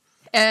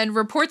 And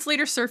reports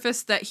later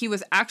surfaced that he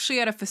was actually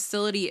at a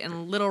facility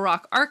in Little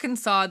Rock,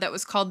 Arkansas that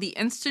was called the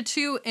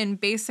Institute in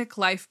Basic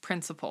Life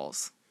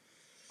Principles.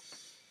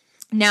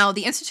 Now,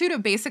 the Institute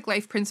of Basic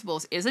Life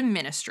Principles is a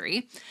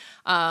ministry.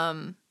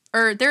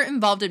 Or they're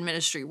involved in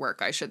ministry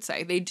work, I should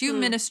say. They do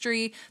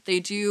ministry, they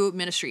do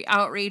ministry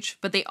outreach,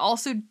 but they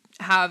also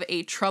have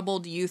a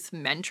troubled youth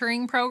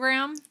mentoring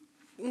program.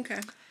 Okay.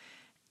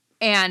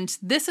 And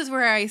this is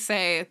where I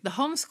say the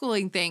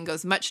homeschooling thing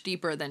goes much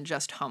deeper than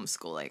just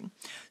homeschooling.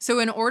 So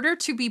in order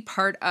to be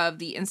part of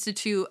the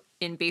Institute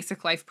in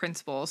Basic Life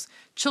Principles,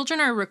 children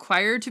are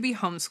required to be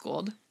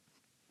homeschooled.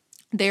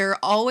 They're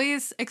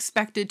always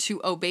expected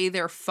to obey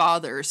their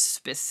fathers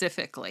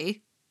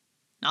specifically.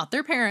 Not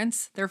their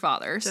parents, their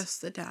fathers.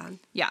 Just the dad.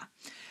 Yeah.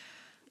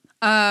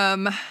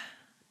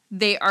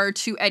 They are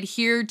to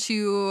adhere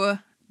to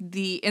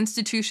the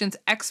institution's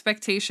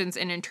expectations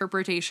and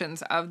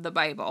interpretations of the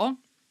Bible.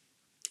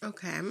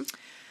 Okay.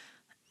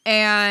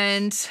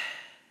 And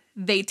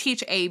they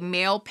teach a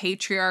male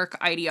patriarch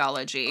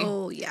ideology.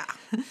 Oh, yeah.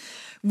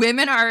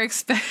 Women are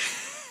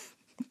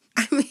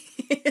I mean...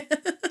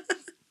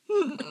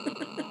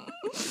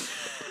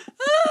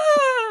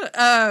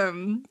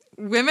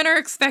 Women are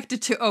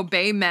expected to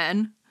obey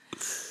men.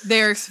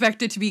 They are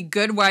expected to be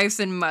good wives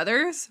and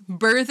mothers,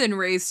 birth and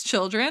raise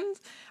children,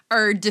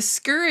 are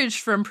discouraged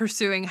from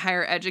pursuing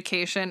higher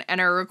education, and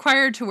are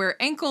required to wear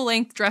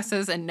ankle-length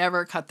dresses and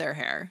never cut their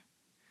hair.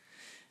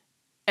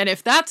 And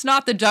if that's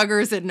not the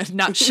Duggars in a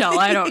nutshell,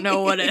 I don't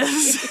know what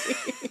is.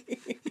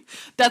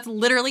 That's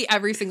literally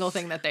every single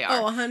thing that they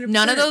are. Oh, 100%.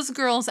 None of those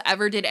girls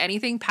ever did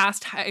anything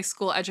past high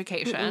school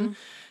education. Mm-mm.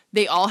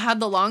 They all had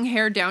the long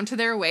hair down to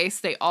their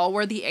waist. They all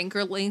wore the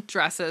ankle-length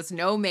dresses,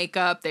 no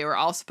makeup. They were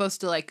all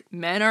supposed to, like,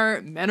 men are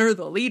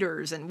the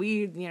leaders, and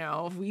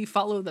we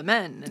follow the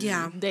men.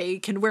 And they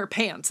can wear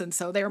pants, and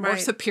so they're more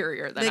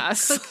superior than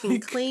us. They cook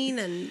and clean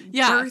and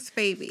birth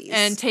babies.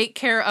 And take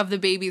care of the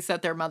babies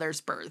that their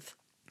mothers birth,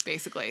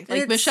 basically.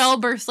 Like, Michelle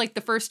births, like, the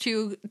first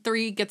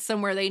 2-3, gets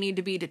them where they need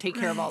to be to take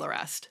care of all the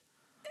rest.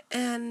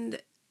 And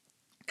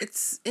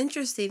it's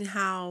interesting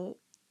how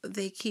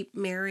they keep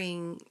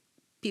marrying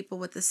people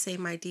with the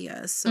same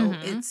ideas. So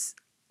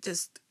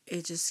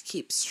it just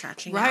keeps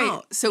stretching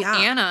out. So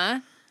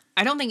Anna,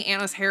 I don't think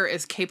Anna's hair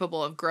is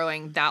capable of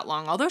growing that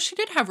long, although she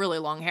did have really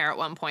long hair at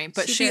one point.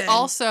 But she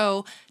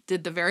also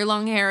did the very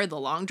long hair, the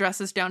long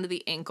dresses down to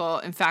the ankle.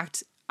 In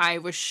fact, I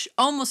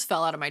almost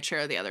fell out of my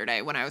chair the other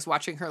day when I was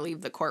watching her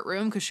leave the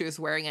courtroom because she was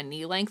wearing a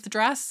knee-length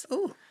dress.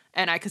 Ooh.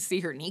 And I could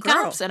see her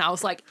kneecaps, and I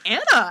was like,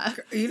 Anna!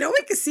 You know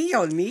we can see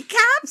your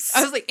kneecaps?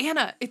 I was like,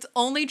 Anna, it's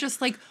only just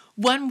like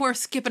one more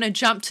skip and a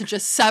jump to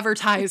just sever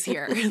ties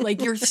here.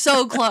 Like, you're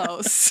so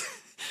close.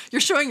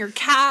 You're showing your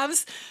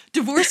calves.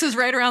 Divorce is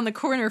right around the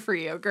corner for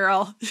you,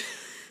 girl.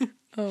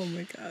 Oh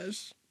my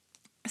gosh.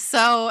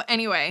 So,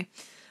 anyway,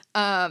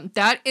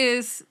 that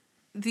is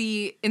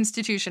the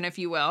institution, if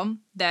you will,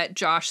 that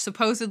Josh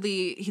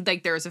supposedly,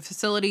 there was a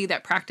facility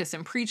that practiced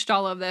and preached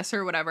all of this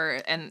or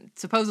whatever, and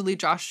supposedly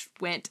Josh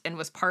went and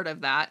was part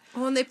of that.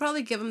 Well, and they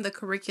probably give him the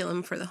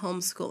curriculum for the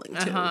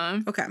homeschooling,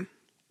 too. Okay.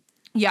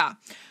 Yeah.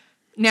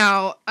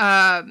 Now,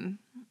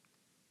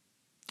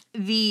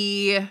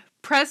 the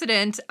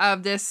president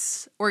of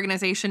this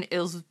organization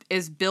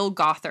is Bill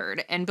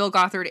Gothard, and Bill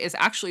Gothard is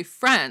actually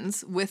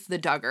friends with the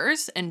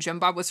Duggars, and Jim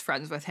Bob was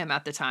friends with him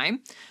at the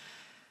time.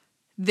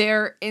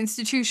 Their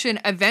institution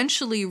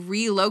eventually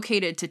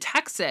relocated to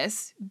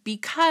Texas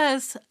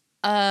because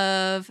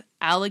of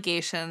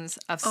allegations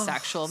of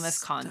sexual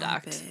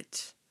misconduct. Stop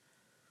it.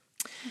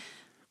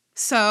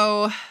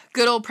 So,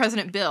 good old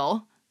President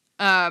Bill,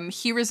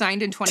 he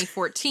resigned in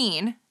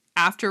 2014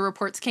 after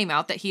reports came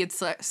out that he had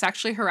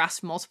sexually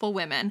harassed multiple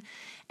women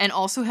and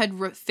also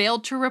had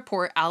failed to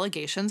report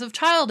allegations of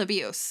child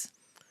abuse.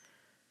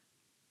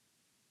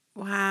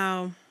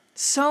 Wow.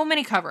 So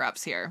many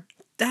cover-ups here.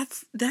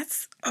 That's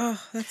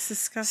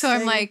disgusting. So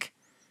I'm like,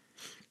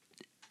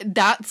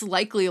 that's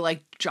likely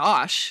like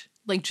Josh.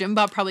 Like, Jim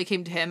Bob probably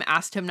came to him,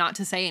 asked him not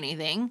to say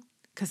anything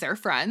because they're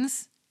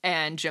friends.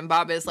 And Jim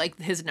Bob is like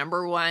his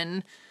number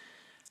one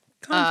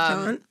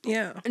confidant.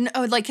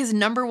 Like his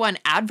number one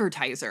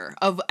advertiser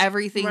of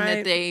everything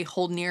that they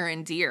hold near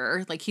and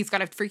dear. Like, he's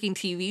got a freaking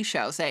TV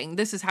show saying,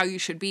 this is how you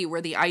should be.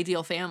 We're the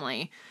ideal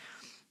family.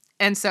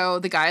 And so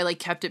the guy like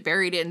kept it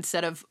buried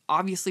instead of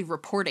obviously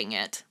reporting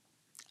it.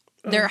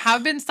 There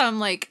have been some,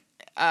 like,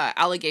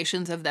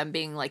 allegations of them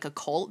being, like, a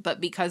cult,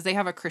 but because they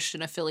have a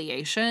Christian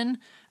affiliation,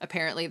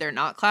 Apparently, they're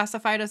not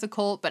classified as a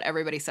cult, but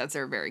everybody says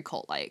they're very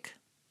cult-like.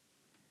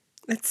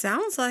 It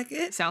sounds like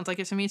it. Sounds like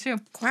it to me, too.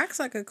 Quacks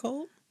like a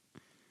cult.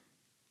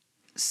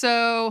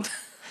 So,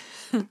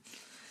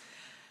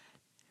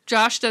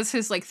 Josh does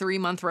his,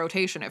 3-month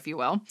rotation, if you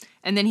will,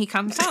 and then he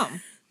comes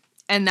home.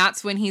 And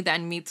that's when he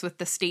then meets with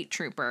the state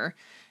trooper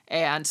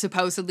and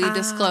supposedly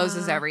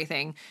discloses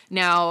everything.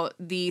 Now,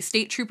 the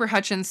state trooper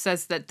Hutchins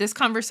says that this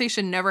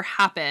conversation never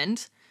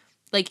happened,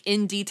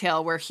 in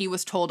detail, where he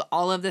was told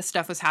all of this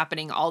stuff was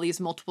happening, all these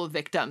multiple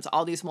victims,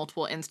 all these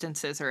multiple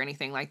instances or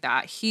anything like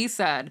that. He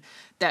said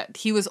that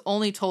he was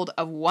only told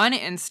of one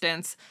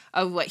instance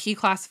of what he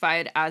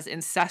classified as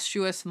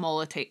incestuous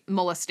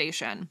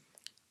molestation,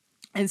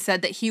 and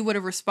said that he would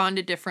have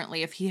responded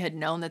differently if he had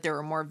known that there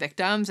were more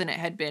victims and it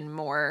had been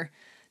more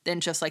than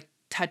just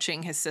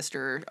touching his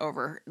sister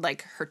over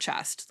her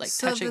chest, touching her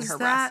breast. So does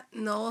that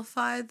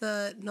nullify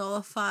the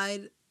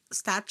nullified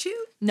statute?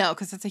 No,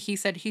 because it's a he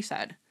said, he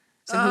said.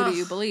 So who do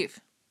you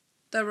believe?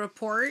 The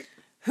report?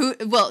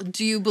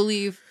 Do you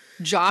believe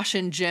Josh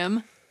and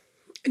Jim?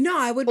 No,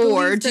 I would believe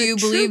Or do you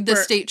believe the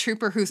state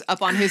trooper who's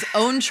up on his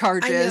own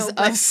charges?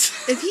 I know,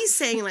 if he's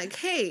saying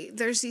hey,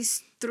 there's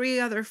these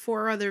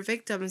 4 other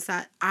victims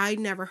that I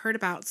never heard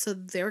about, so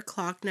their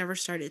clock never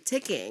started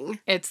ticking.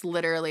 It's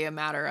literally a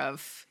matter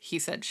of he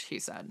said, she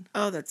said.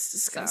 Oh, that's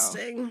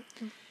disgusting.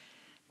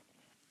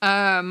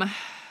 So,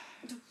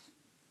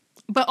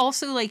 but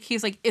also,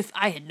 he's if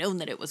I had known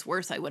that it was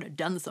worse, I would have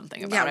done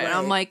something about it. Right. And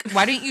I'm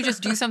why didn't you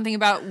just do something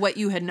about what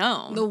you had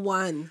known? The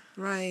one,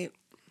 right.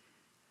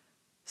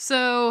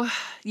 So,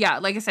 yeah,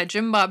 like I said,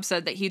 Jim Bob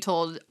said that he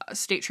told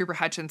State Trooper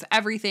Hutchins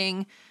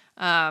everything.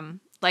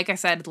 Like I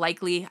said,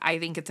 likely, I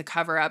think it's a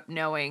cover-up,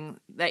 knowing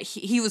that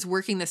he was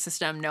working the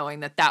system,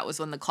 knowing that that was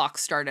when the clock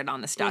started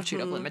on the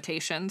statute of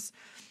limitations.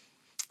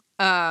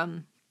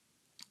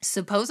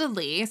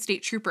 Supposedly,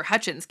 State Trooper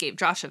Hutchins gave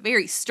Josh a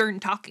very stern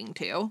talking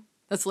to.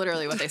 That's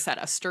literally what they said,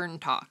 a stern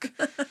talk.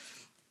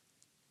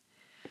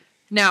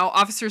 Now,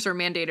 officers are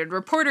mandated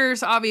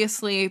reporters,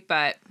 obviously,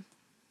 but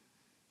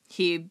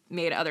he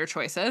made other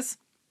choices.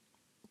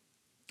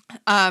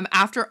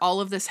 After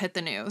all of this hit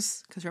the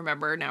news, because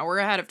remember, now we're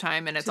ahead of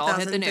time and it's all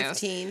hit the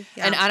news.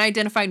 Yeah. An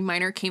unidentified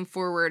minor came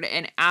forward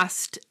and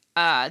asked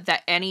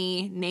that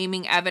any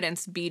naming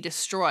evidence be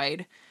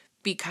destroyed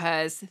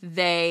because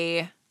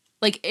they,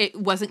 it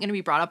wasn't going to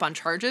be brought up on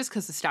charges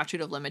because the statute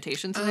of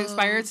limitations has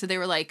expired. So they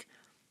were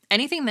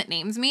anything that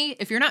names me,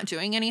 if you're not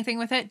doing anything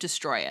with it,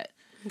 destroy it.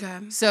 Okay.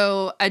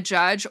 So a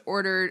judge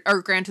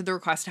granted the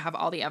request to have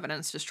all the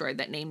evidence destroyed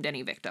that named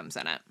any victims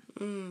in it.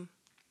 Mm.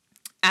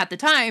 At the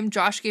time,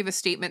 Josh gave a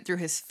statement through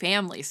his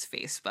family's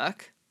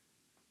Facebook.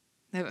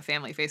 They have a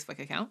family Facebook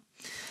account.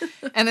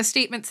 And the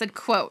statement said,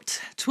 quote,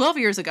 12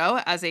 years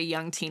ago, as a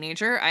young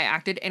teenager, I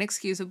acted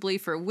inexcusably,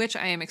 for which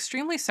I am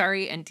extremely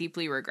sorry and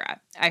deeply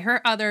regret. I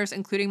hurt others,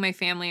 including my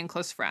family and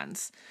close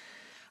friends.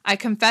 I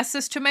confessed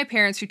this to my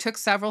parents, who took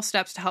several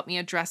steps to help me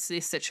address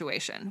this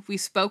situation. We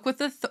spoke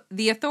with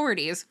the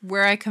authorities,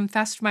 where I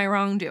confessed my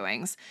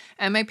wrongdoings,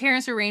 and my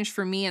parents arranged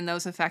for me and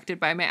those affected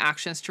by my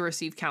actions to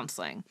receive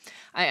counseling.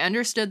 I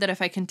understood that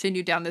if I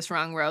continued down this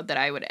wrong road, that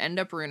I would end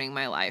up ruining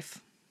my life.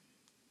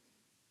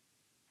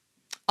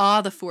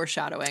 The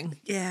foreshadowing.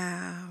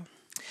 Yeah.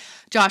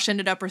 Josh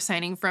ended up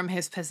resigning from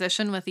his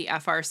position with the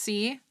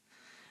FRC.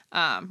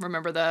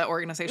 Remember the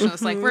organization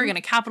that's we're going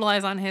to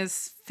capitalize on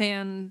his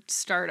fan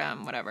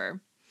stardom, whatever.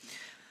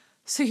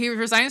 So he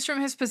resigns from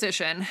his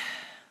position,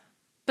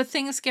 but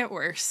things get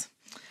worse.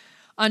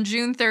 On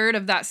June 3rd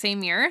of that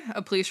same year,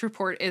 a police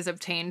report is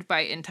obtained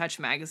by In Touch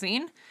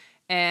magazine.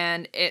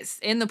 And it's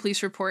in the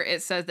police report,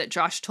 it says that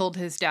Josh told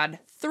his dad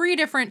 3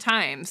 different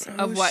times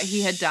of what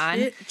he had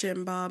done.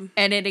 Jim Bob.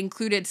 And it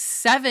included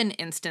 7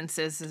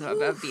 instances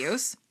of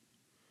abuse.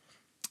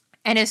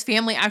 And his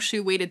family actually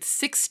waited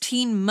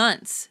 16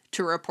 months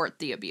to report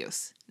the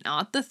abuse.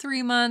 Not the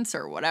 3 months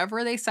or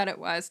whatever they said it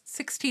was.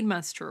 16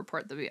 months to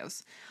report the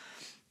abuse.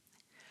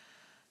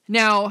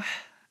 Now,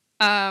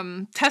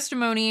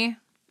 testimony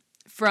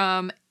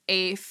from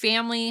a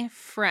family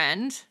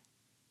friend.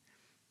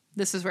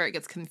 This is where it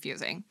gets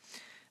confusing.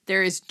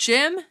 There is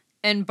Jim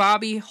and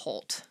Bobby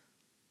Holt.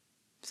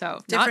 So,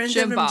 not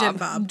Jim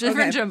Bob.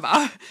 Different Jim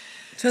Bob.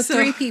 So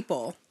 3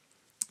 people.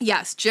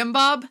 Yes, Jim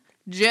Bob,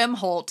 Jim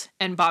Holt,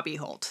 and Bobby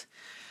Holt.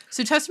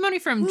 So testimony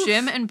from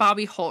Jim and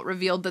Bobby Holt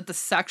revealed that the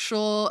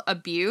sexual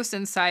abuse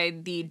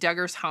inside the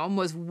Duggars' home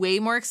was way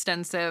more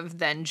extensive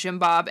than Jim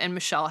Bob and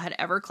Michelle had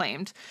ever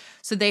claimed.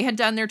 So they had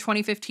done their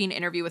 2015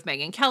 interview with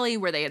Megyn Kelly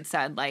where they had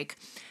said,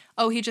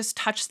 oh, he just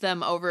touched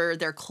them over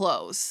their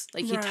clothes.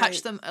 He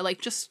touched them,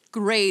 just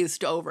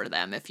grazed over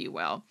them, if you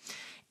will.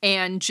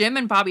 And Jim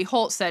and Bobby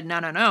Holt said,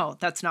 no,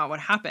 that's not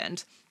what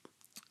happened.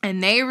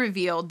 And they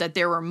revealed that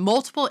there were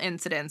multiple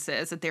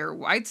incidences, that they were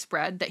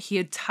widespread, that he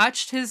had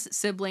touched his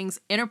siblings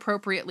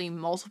inappropriately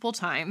multiple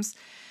times,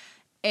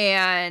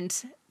 and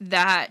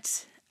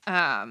that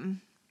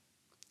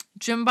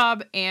Jim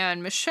Bob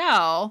and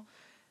Michelle,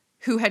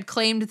 who had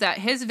claimed that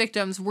his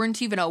victims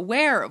weren't even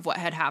aware of what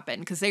had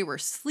happened because they were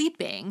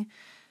sleeping,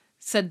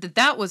 said that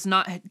that was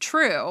not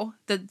true,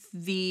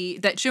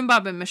 that Jim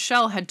Bob and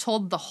Michelle had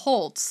told the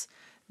Holts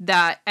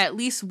that at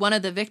least one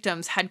of the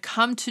victims had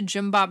come to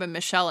Jim Bob and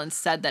Michelle and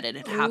said that it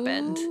had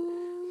happened.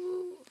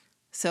 Ooh.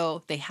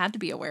 So they had to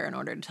be aware in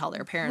order to tell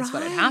their parents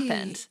what had Right.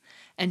 happened.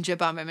 And Jim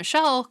Bob and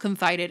Michelle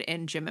confided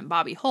in Jim and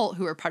Bobby Holt,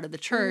 who were part of the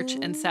church,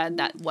 and said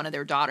that one of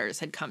their daughters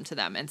had come to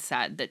them and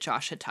said that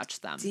Josh had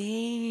touched them.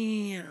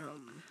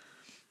 Damn.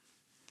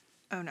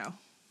 Oh no.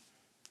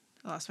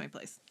 I lost my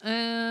place.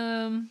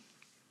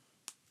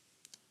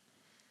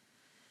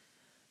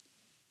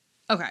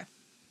 Okay.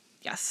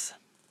 Yes.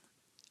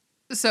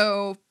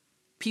 So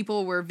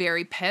people were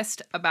very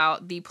pissed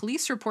about the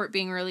police report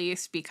being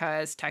released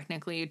because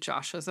technically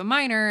Josh was a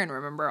minor, and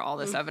remember, all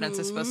this evidence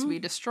is supposed to be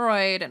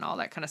destroyed and all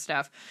that kind of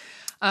stuff.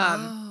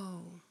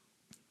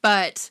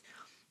 But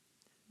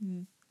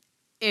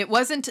it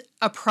wasn't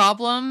a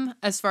problem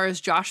as far as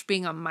Josh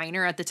being a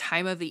minor at the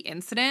time of the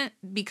incident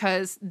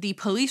because the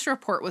police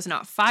report was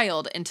not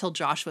filed until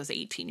Josh was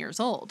 18 years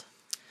old.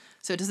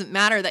 So it doesn't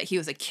matter that he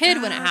was a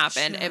kid when it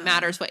happened. It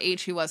matters what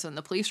age he was when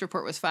the police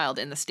report was filed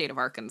in the state of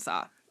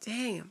Arkansas.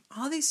 Damn.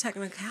 All these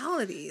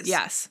technicalities.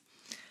 Yes.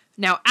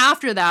 Now,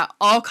 after that,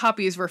 all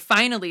copies were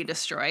finally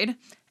destroyed.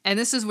 And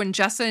this is when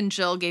Jessa and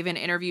Jill gave an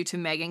interview to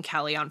Megyn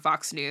Kelly on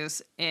Fox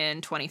News in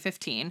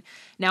 2015.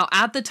 Now,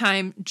 at the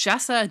time,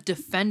 Jessa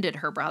defended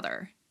her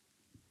brother.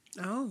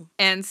 Oh.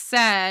 And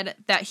said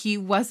that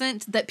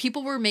that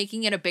people were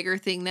making it a bigger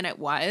thing than it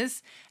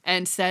was,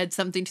 and said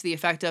something to the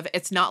effect of,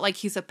 it's not like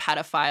he's a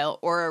pedophile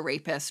or a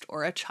rapist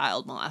or a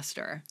child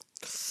molester.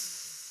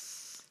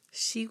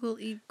 She will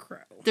eat crow.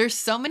 There's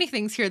so many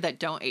things here that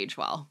don't age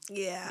well.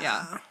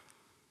 Yeah.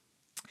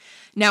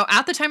 Now,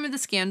 at the time of the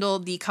scandal,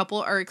 the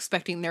couple are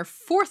expecting their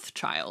fourth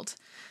child.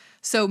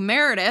 So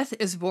Meredith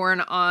is born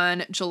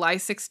on July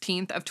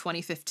 16th of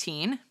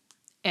 2015.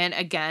 And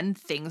again,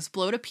 things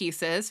blow to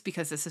pieces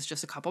because this is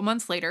just a couple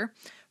months later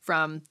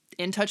from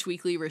In Touch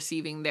Weekly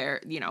receiving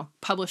their,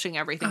 publishing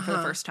everything for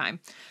the first time.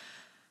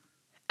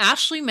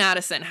 Ashley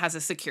Madison has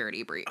a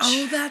security breach.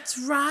 Oh, that's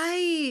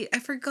right. I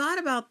forgot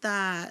about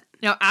that.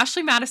 Now,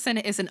 Ashley Madison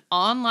is an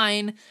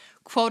online,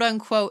 quote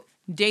unquote,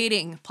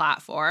 dating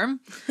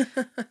platform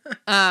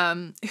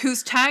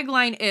whose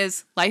tagline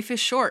is, "Life is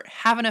short,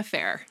 have an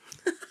affair."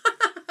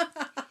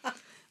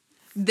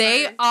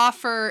 They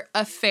offer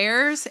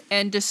affairs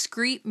and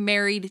discreet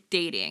married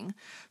dating.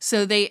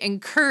 So they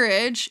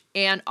encourage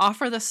and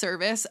offer the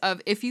service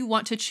of, if you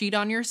want to cheat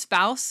on your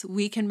spouse,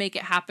 we can make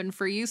it happen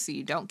for you so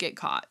you don't get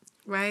caught.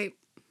 Right.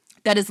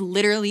 That is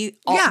literally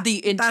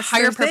the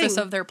entire purpose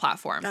of their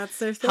platform. That's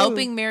their thing.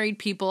 Helping married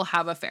people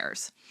have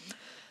affairs.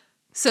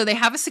 So they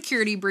have a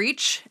security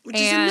breach. Which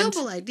is a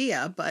noble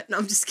idea, but no,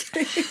 I'm just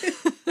kidding.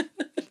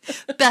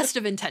 Best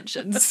of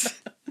intentions.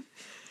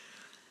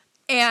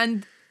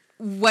 And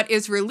what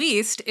is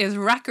released is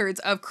records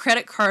of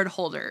credit card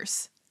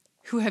holders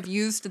who have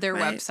used their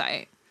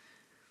website.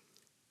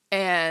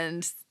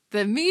 And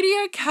the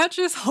media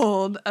catches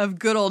hold of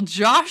good old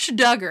Josh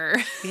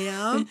Duggar.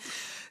 Yeah.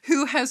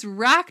 Who has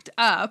racked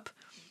up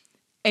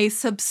a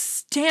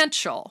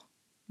substantial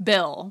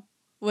bill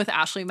with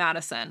Ashley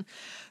Madison.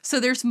 So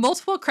there's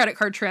multiple credit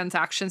card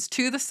transactions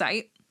to the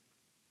site,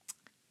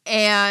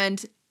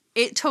 and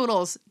it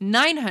totals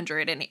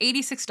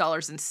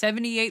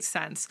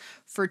 $986.78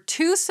 for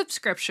 2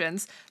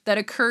 subscriptions that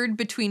occurred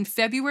between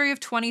February of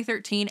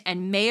 2013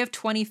 and May of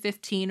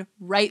 2015,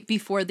 right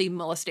before the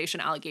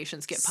molestation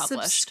allegations get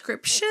published.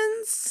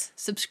 Subscriptions?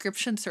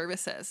 Subscription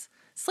services.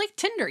 It's like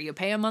Tinder. You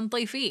pay a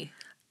monthly fee.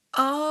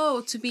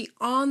 Oh, to be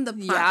on the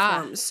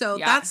platform. So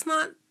that's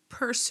not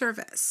per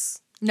service.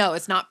 No,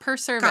 it's not per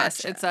service.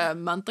 Gotcha. It's a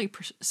monthly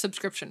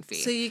subscription fee.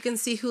 So you can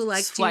see who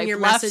liked Swipe your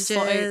left,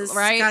 messages. swipe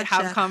right, Gotcha.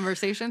 have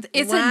conversations.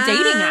 It's a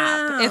dating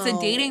app. It's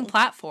a dating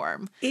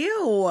platform.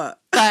 Ew.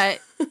 But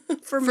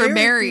for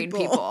married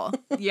people.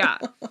 Yeah.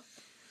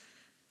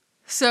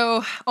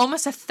 So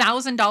almost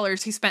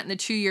 $1,000 he spent in the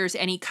 2 years,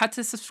 and he cuts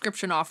his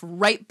subscription off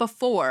right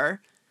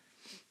before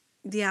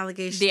the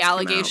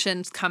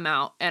allegations come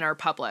out and are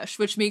published,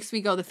 which makes me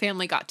go, the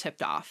family got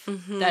tipped off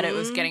that it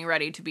was getting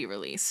ready to be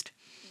released.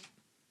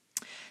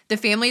 The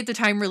family at the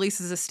time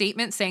releases a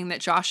statement saying that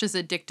Josh is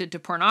addicted to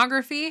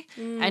pornography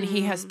and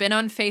he has been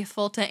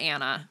unfaithful to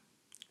Anna.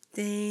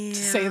 Damn. To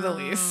say the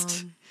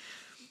least.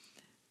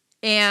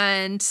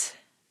 And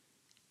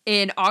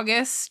in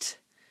August,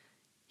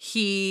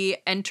 he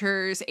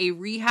enters a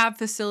rehab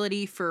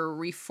facility for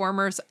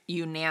reformers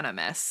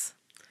unanimous.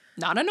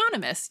 Not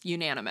anonymous,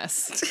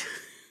 unanimous.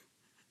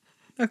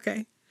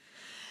 Okay.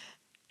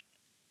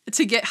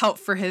 To get help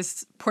for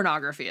his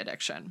pornography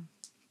addiction.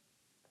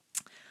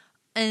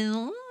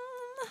 And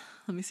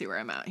let me see where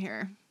I'm at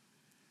here.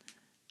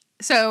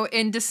 So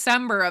in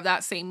December of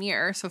that same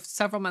year, so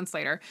several months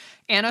later,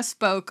 Anna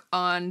spoke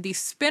on the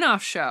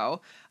spin-off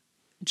show,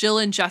 Jill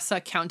and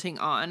Jessa Counting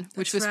On,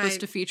 which was supposed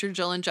to feature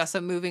Jill and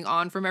Jessa moving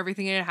on from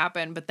everything that had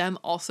happened, but them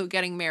also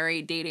getting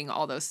married, dating,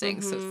 all those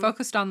things. So it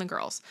focused on the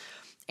girls.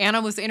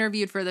 Anna was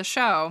interviewed for the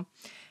show,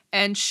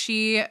 and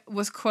she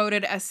was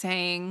quoted as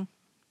saying,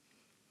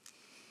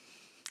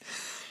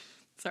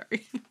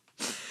 sorry,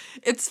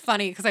 It's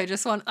funny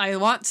because I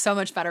want so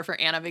much better for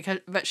Anna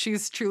but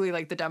she's truly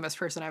like the dumbest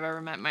person I've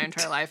ever met in my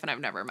entire life, and I've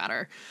never met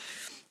her.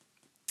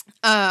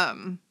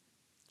 And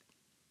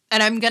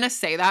I'm going to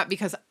say that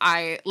because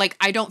I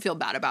don't feel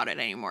bad about it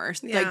anymore.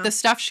 Yeah. Like the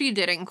stuff she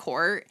did in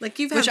court, like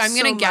which I'm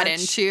going to get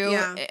into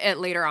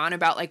later on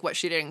about like what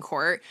she did in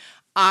court.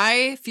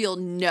 I feel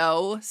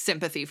no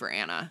sympathy for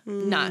Anna.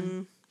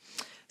 None.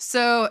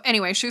 So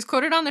anyway, she was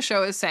quoted on the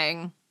show as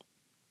saying,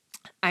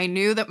 "I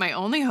knew that my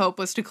only hope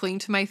was to cling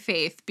to my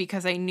faith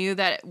because I knew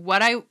that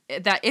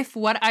if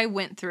what I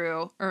went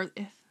through I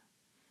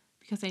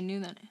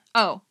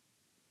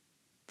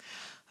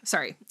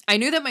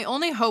knew that my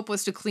only hope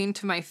was to cling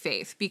to my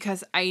faith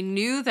because I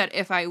knew that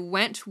if I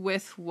went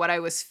with what I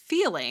was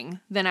feeling,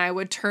 then I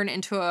would turn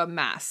into a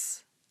mess.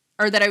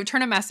 Or that I would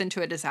turn a mess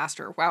into a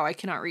disaster." Wow, I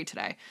cannot read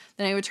today.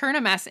 "Then I would turn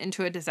a mess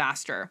into a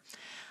disaster.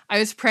 I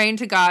was praying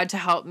to God to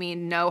help me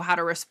know how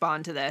to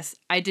respond to this.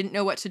 I didn't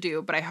know what to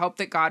do, but I hoped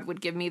that God would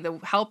give me the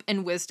help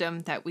and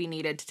wisdom that we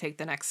needed to take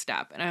the next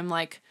step." And I'm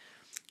like,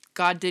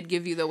 God did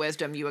give you the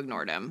wisdom. You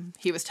ignored him.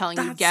 He was telling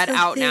you, get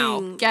out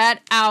now. Get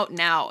out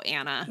now,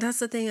 Anna. That's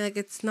the thing. Like,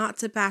 it's not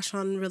to bash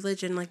on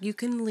religion. Like, you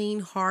can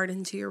lean hard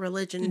into your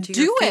religion, into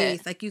your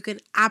faith. Like, you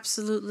can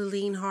absolutely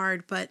lean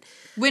hard, but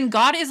when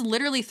God is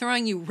literally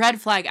throwing you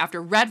red flag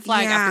after red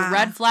flag after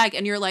red flag,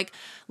 and you're like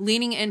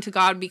leaning into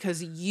God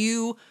because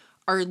you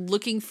are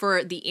looking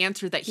for the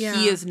answer that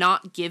He is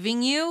not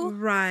giving you.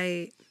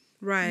 Right.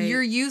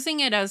 You're using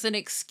it as an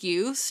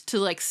excuse to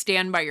like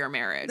stand by your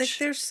marriage. Like,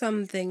 there's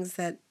some things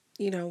that,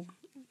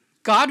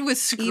 God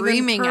was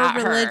screaming at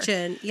her,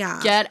 religion,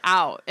 get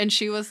out. And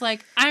she was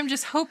like, I'm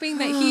just hoping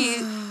that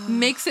He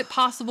makes it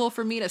possible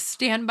for me to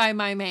stand by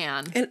my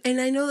man.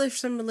 And I know there's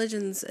some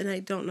religions, and I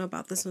don't know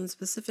about this one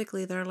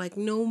specifically, they're like,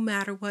 no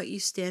matter what, you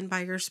stand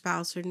by your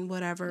spouse or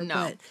whatever. No.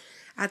 But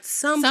at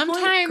sometimes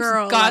point,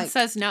 girl, God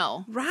says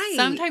no. Right.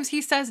 Sometimes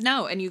He says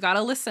no, and you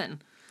gotta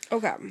listen.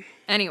 Okay.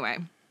 Anyway.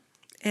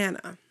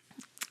 Anna.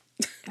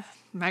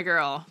 My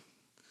girl.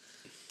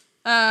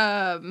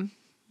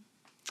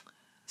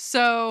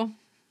 So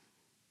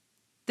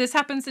this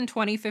happens in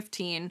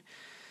 2015,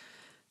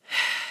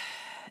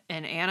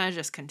 and Anna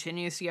just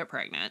continues to get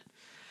pregnant.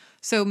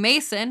 So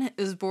Mason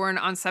is born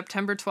on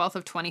September 12th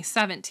of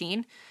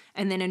 2017,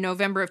 and then in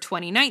November of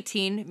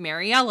 2019,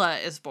 Mariella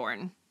is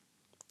born.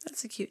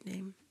 That's a cute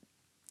name.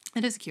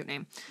 It is a cute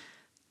name.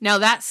 Now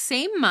that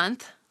same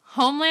month,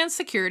 Homeland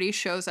Security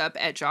shows up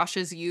at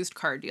Josh's used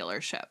car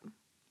dealership.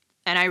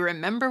 And I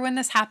remember when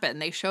this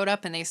happened, they showed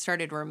up and they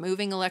started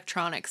removing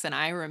electronics. And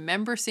I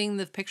remember seeing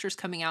the pictures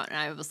coming out and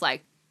I was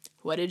like,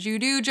 what did you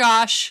do,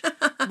 Josh?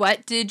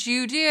 What did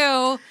you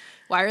do?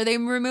 Why are they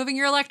removing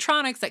your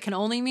electronics? That can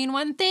only mean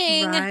one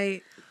thing.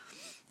 Right.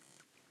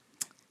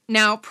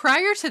 Now,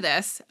 prior to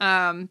this,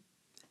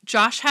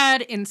 Josh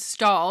had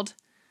installed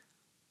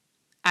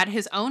at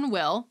his own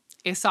will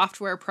a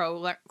software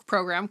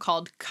program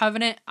called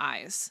Covenant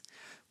Eyes,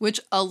 which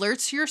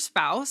alerts your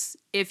spouse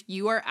if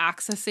you are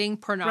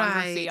accessing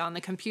pornography on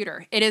the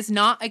computer. It is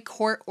not a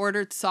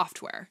court-ordered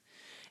software.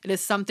 It is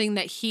something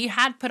that he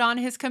had put on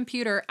his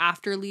computer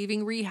after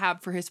leaving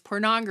rehab for his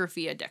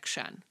pornography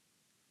addiction.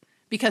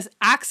 Because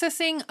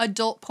accessing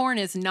adult porn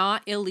is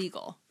not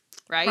illegal,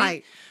 right?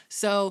 Right.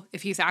 So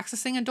if he's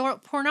accessing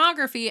adult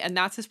pornography and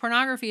that's his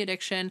pornography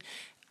addiction,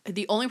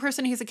 the only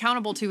person he's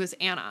accountable to is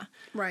Anna.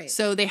 Right.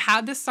 So they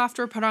had this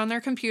software put on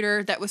their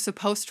computer that was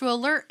supposed to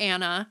alert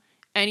Anna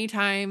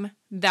anytime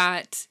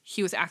that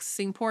he was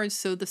accessing porn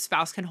so the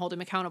spouse can hold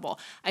him accountable.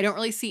 I don't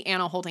really see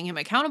Anna holding him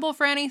accountable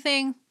for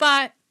anything,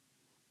 but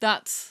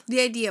that's... the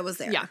idea was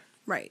there. Yeah.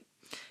 Right.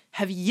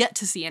 Have yet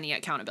to see any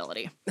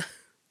accountability.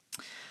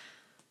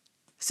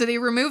 So they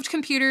removed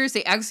computers.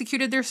 They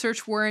executed their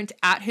search warrant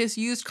at his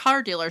used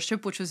car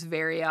dealership, which was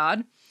very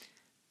odd.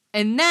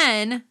 And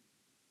then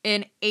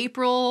in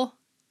April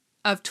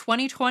of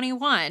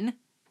 2021,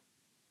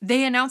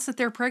 they announced that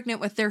they're pregnant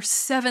with their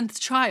 7th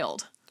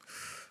child.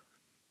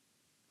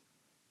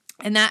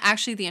 And that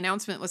actually, the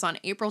announcement was on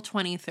April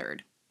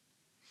 23rd.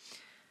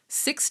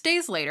 6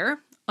 days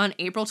later, on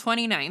April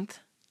 29th,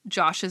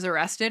 Josh is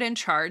arrested and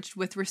charged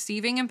with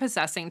receiving and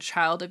possessing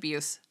child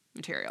abuse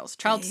materials,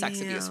 child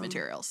sex abuse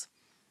materials.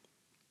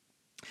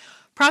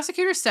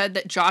 Prosecutors said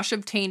that Josh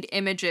obtained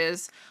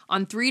images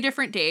on 3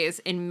 different days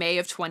in May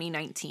of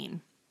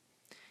 2019.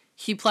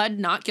 He pled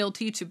not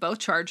guilty to both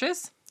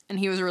charges, and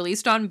he was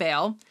released on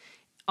bail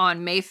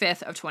on May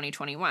 5th of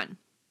 2021.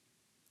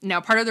 Now,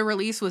 part of the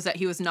release was that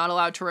he was not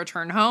allowed to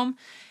return home,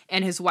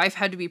 and his wife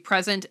had to be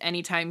present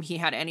anytime he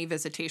had any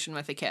visitation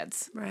with the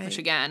kids. Right. Which,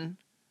 again,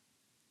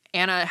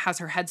 Anna has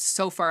her head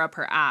so far up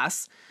her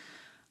ass.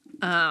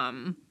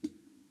 I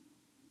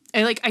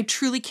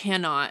truly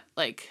cannot,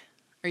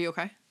 are you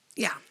okay?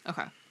 Yeah.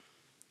 Okay.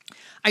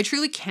 I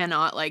truly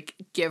cannot,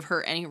 give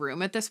her any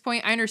room at this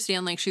point. I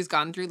understand, she's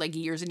gone through,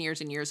 years and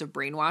years and years of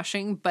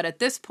brainwashing. But at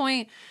this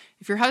point,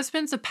 if your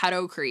husband's a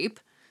pedo creep,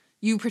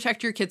 you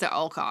protect your kids at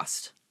all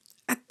costs.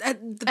 At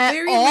the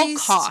very all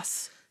least,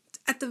 costs.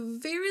 At the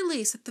very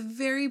least, at the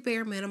very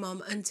bare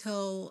minimum,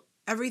 until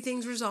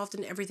everything's resolved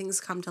and everything's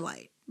come to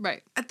light.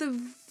 Right. At the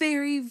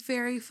very,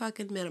 very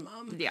fucking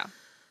minimum. Yeah.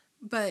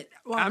 But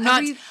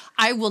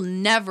I will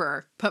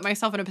never put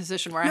myself in a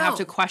position where I have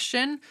to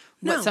question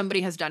what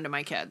somebody has done to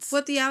my kids.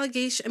 What the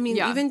allegation, I mean,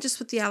 even just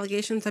with the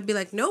allegations, I'd be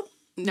like, nope.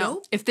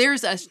 No. If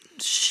there's a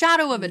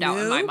shadow of a doubt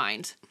in my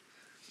mind.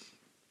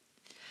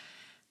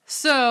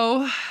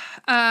 So,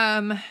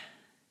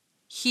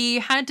 he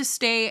had to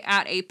stay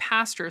at a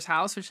pastor's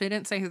house, which they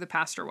didn't say who the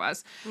pastor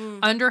was,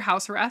 under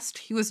house arrest.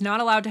 He was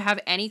not allowed to have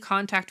any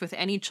contact with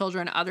any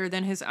children other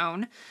than his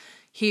own.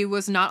 He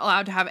was not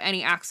allowed to have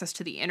any access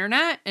to the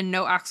internet and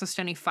no access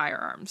to any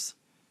firearms.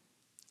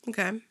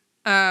 Okay.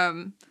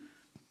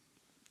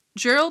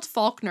 Gerald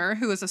Faulkner,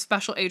 who was a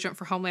special agent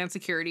for Homeland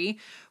Security,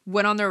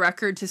 went on the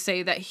record to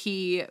say that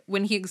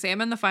when he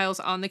examined the files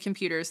on the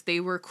computers, they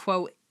were,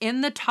 quote,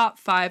 in the top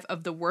 5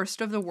 of the worst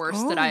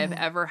that I have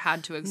ever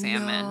had to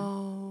examine.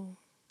 No.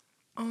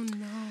 Oh,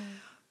 no.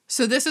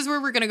 So this is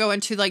where we're going to go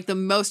into, like, the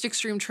most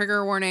extreme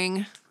trigger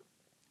warning,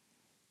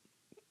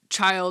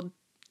 child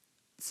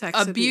sex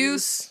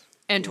abuse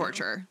and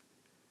torture.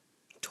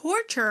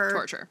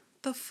 Torture?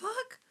 The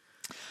fuck?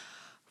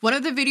 One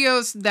of the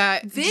videos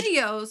that...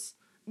 Videos?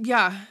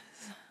 Yeah.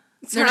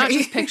 They're not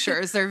just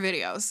pictures, they're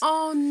videos.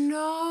 Oh,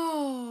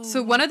 no.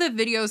 So one of the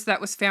videos that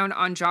was found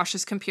on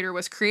Josh's computer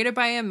was created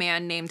by a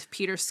man named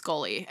Peter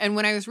Scully. And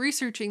when I was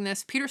researching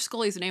this, Peter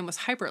Scully's name was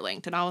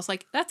hyperlinked. And I was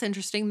like, that's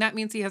interesting. That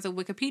means he has a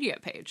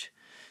Wikipedia page.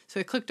 So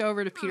I clicked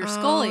over to Peter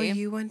Scully.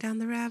 You went down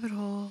the rabbit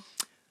hole.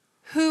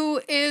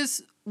 Who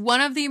is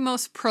one of the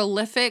most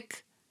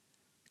prolific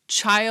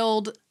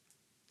child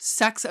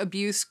sex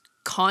abuse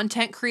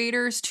content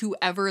creators to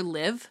ever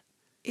live.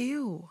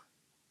 Ew.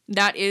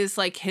 That is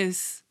like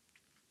he's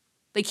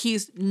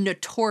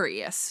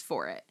notorious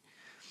for it.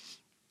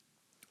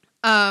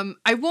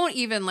 I won't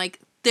even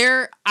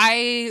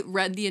I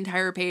read the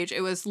entire page.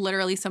 It was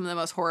literally some of the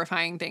most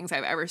horrifying things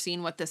I've ever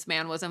seen what this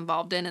man was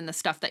involved in and the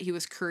stuff that he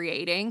was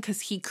creating,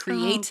 because he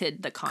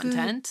created the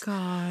content. Good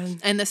God.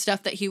 And the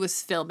stuff that he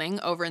was filming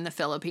over in the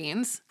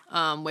Philippines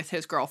with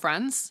his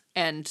girlfriends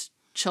and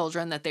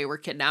children that they were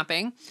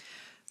kidnapping.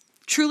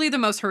 Truly the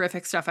most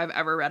horrific stuff I've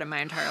ever read in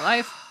my entire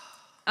life.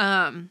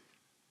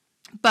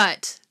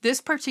 But this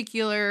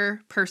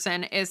particular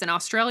person is an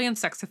Australian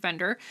sex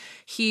offender.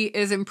 He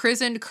is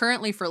imprisoned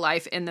currently for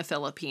life in the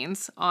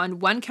Philippines on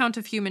 1 count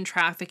of human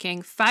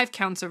trafficking, 5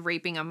 counts of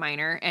raping a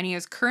minor, and he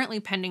is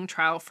currently pending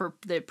trial for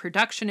the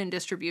production and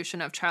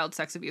distribution of child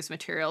sex abuse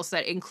materials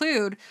that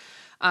include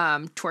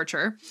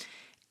torture.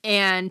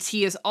 And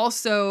he is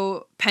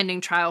also pending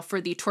trial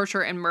for the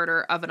torture and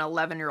murder of an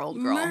 11-year-old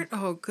girl.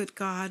 Oh, good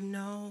God,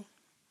 no.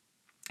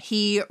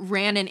 He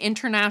ran an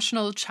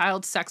international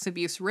child sex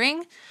abuse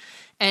ring,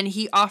 and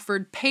he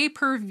offered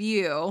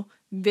pay-per-view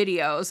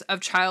videos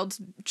of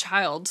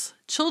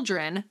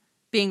children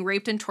being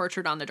raped and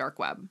tortured on the dark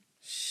web.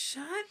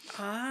 Shut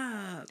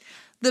up.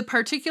 The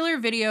particular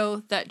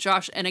video that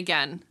Josh, and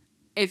again,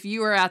 if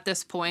you are at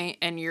this point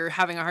and you're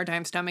having a hard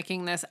time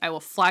stomaching this, I will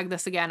flag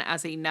this again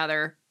as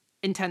another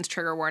intense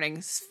trigger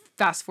warning.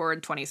 Fast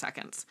forward 20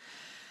 seconds.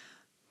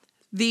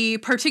 The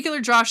particular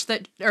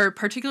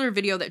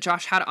video that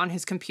Josh had on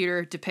his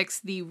computer depicts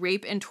the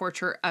rape and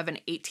torture of an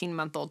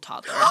 18-month-old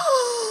toddler.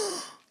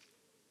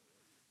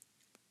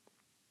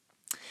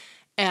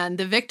 And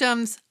the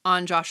victims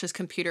on Josh's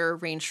computer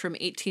ranged from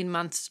 18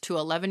 months to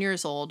 11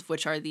 years old,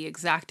 which are the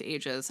exact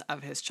ages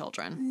of his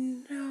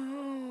children.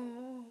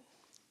 No.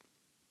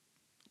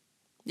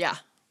 Yeah.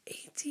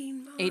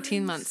 18 months.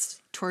 18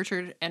 months.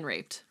 Tortured and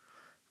raped.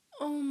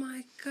 Oh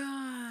my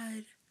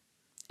God.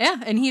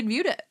 Yeah, and he had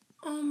viewed it.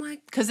 Oh my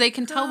God. Because they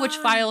can tell which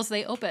files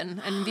they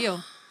open and view.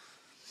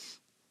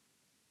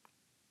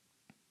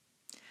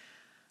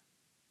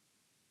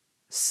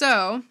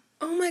 So.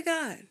 Oh my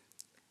God.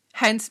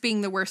 Hence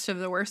being the worst of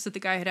the worst that the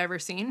guy had ever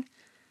seen.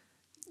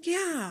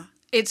 Yeah.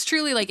 It's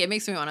truly it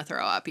makes me want to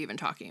throw up even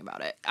talking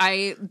about it.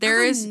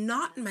 There is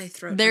not in my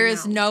throat. There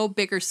is no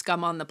bigger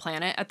scum on the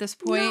planet at this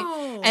point.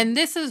 No. And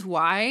this is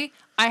why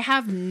I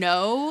have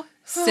no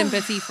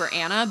sympathy for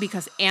Anna,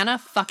 because Anna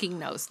fucking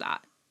knows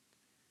that.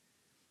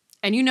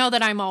 And you know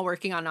that I'm all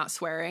working on not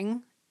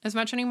swearing as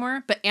much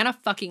anymore, but Anna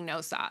fucking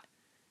knows that.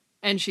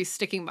 And she's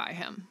sticking by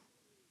him.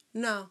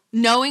 No.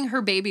 Knowing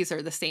her babies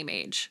are the same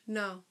age.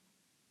 No.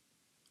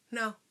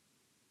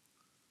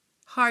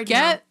 Hard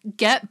no.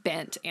 Get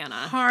bent,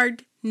 Anna.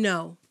 Hard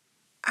no.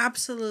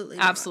 Absolutely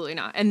not. Absolutely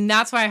not. And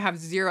that's why I have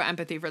zero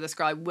empathy for this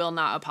girl. I will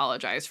not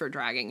apologize for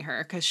dragging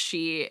her, because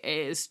she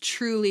is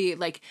truly,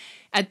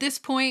 at this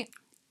point,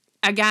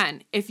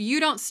 again, if you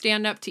don't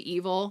stand up to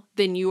evil,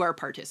 then you are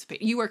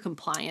participating. You are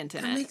compliant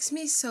in it. That makes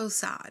me so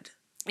sad.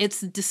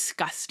 It's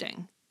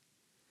disgusting.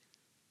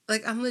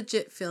 I'm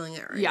legit feeling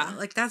it right now.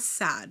 That's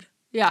sad.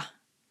 Yeah.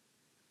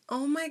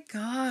 Oh my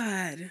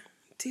God.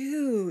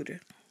 Dude.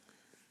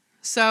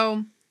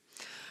 So,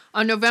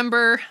 on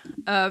November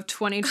of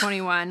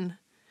 2021,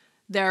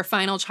 their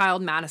final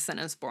child, Madison,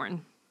 is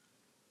born.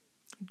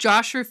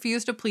 Josh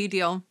refused a plea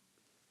deal,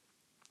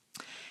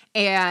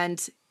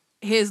 and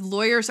his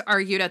lawyers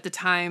argued at the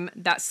time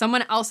that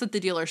someone else at the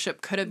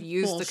dealership could have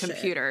used the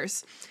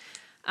computers.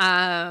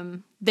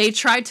 They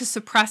tried to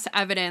suppress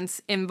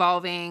evidence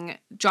involving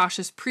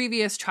Josh's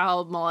previous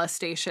child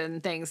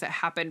molestation things that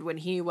happened when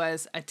he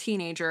was a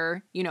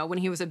teenager, when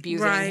he was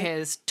abusing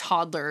his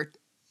toddler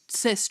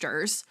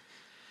sisters.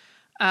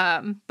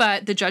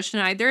 But the judge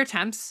denied their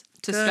attempts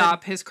to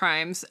stop his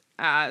crimes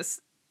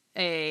as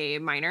a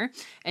minor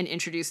and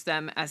introduced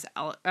them as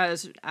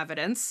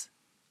evidence.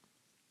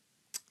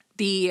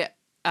 The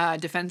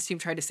defense team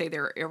tried to say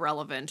they're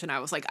irrelevant, and I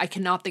was like, I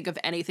cannot think of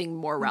anything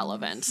more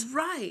relevant.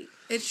 Right.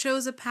 It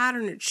shows a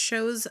pattern. It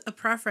shows a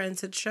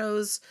preference. It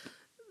shows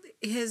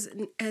his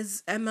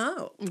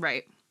MO.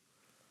 Right.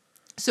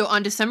 So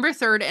on December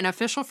 3rd, an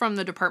official from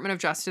the Department of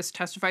Justice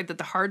testified that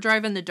the hard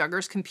drive in the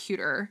Duggar's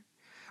computer,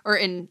 or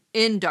in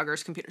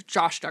Duggar's computer,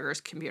 Josh Duggar's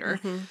computer,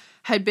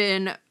 had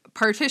been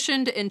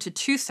partitioned into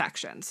two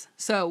sections.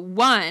 So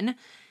one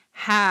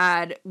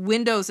had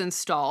Windows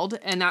installed,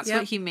 and that's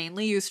what he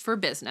mainly used for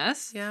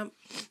business. Yep.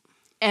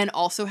 And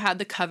also had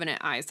the Covenant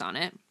eyes on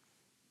it.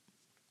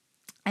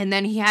 And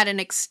then he had an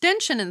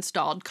extension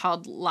installed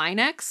called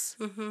Linux.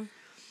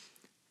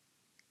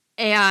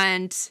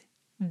 And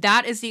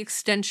that is the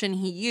extension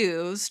he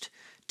used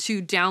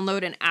to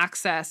download and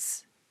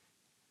access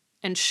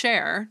and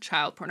share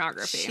child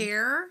pornography.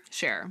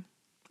 Share.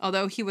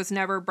 Although he was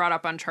never brought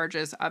up on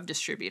charges of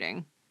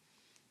distributing.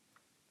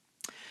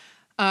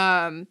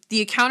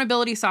 The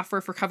accountability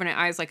software for Covenant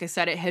Eyes, like I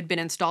said, it had been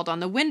installed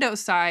on the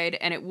Windows side,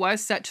 and it was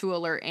set to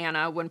alert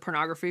Anna when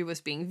pornography was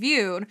being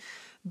viewed,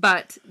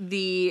 but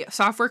the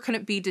software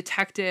couldn't be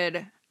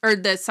detected, or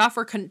the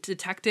software couldn't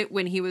detect it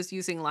when he was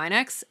using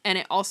Linux, and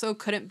it also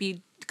couldn't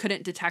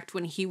detect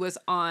when he was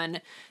on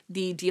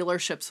the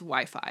dealership's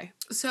Wi-Fi.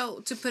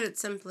 So, to put it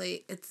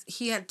simply,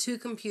 he had two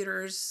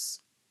computers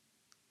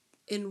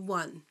in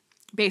one.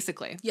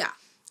 Basically. Yeah.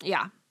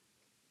 Yeah.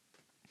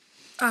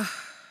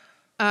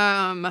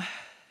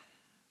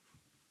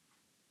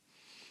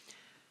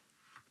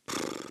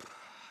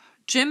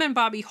 Jim and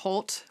Bobby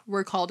Holt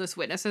were called as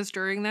witnesses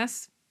during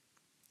this.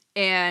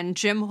 And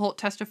Jim Holt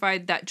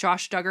testified that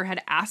Josh Duggar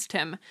had asked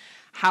him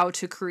how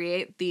to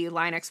create the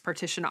Linux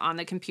partition on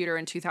the computer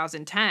in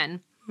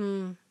 2010.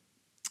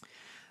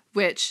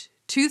 Which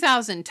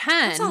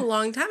 2010... That's a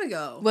long time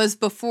ago. ...was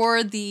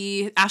before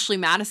the Ashley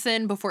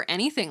Madison, before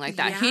anything like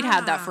that. Yeah. He'd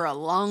had that for a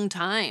long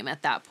time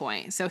at that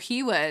point. So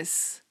he'd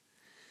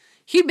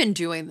been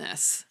doing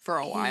this for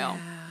a while.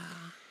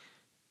 Yeah.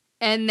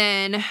 And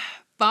then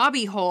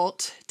Bobby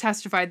Holt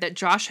testified that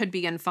Josh had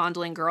begun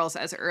fondling girls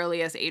as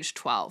early as age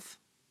 12.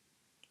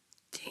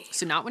 Damn.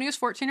 So not when he was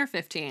 14 or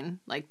 15.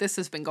 Like, this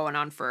has been going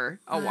on for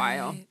a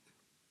while.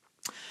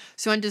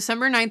 So on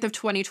December 9th of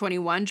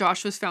 2021,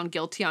 Josh was found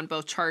guilty on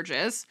both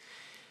charges.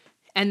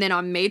 And then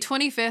on May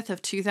 25th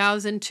of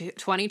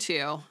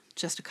 2022,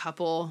 just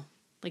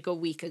a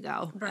week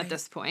ago at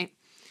this point,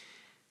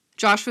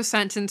 Josh was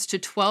sentenced to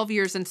 12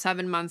 years and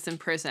 7 months in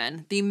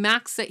prison. The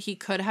max that he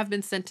could have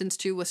been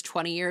sentenced to was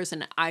 20 years,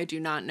 and I do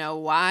not know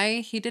why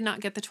he did not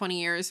get the 20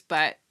 years,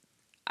 but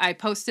I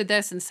posted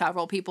this, and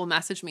several people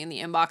messaged me in the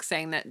inbox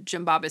saying that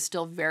Jim Bob is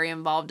still very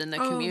involved in the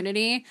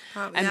community,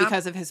 and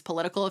because of his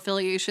political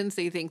affiliations,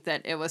 they think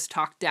that it was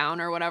talked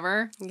down or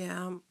whatever.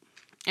 Yeah.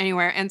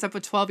 Anyway, ends up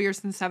with 12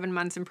 years and 7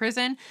 months in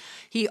prison.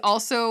 He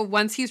also,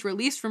 once he's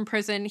released from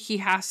prison, he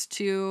has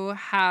to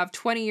have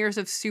 20 years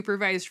of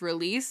supervised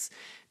release,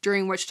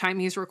 during which time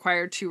he's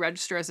required to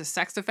register as a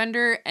sex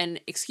offender.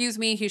 And, excuse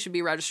me, he should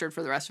be registered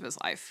for the rest of his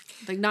life.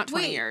 Like, not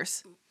 20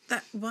 years.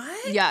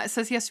 What? Yeah, it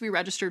says he has to be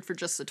registered for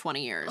just the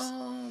 20 years.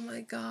 Oh,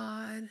 my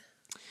God.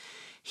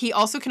 He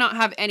also cannot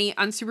have any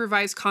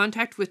unsupervised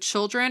contact with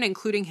children,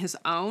 including his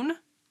own.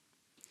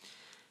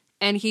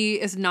 And he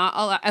is not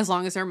allowed, as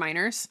long as they're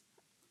minors.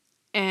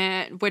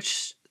 And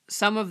which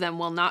some of them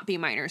will not be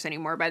minors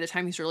anymore by the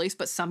time he's released,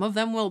 but some of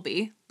them will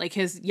be. Like,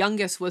 his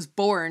youngest was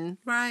born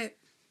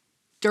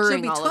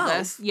during all 12. Of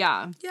this.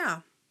 Yeah.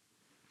 Yeah.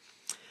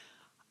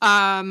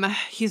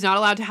 He's not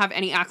allowed to have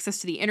any access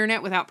to the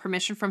internet without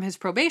permission from his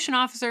probation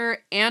officer.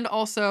 And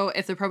also,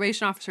 if the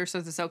probation officer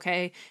says it's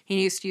okay, he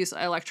needs to use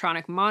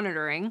electronic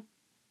monitoring.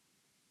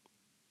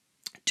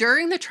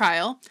 During the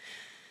trial,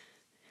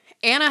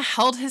 Anna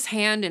held his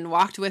hand and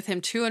walked with him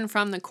to and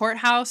from the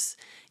courthouse.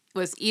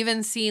 Was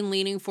even seen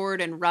leaning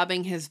forward and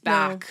rubbing his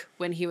back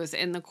when he was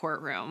in the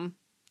courtroom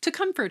to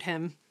comfort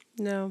him.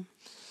 No.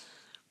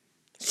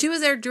 She was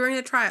there during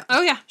the trial.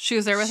 Oh, yeah. She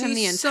was there with him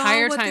the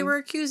entire time. She saw what they were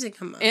accusing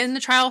him of. In the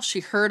trial,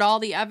 she heard all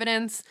the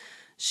evidence.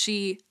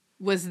 She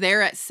was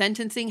there at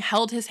sentencing,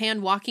 held his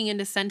hand walking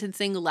into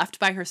sentencing, left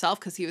by herself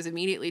because he was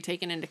immediately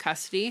taken into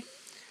custody.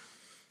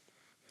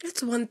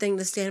 It's one thing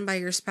to stand by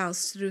your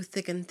spouse through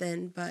thick and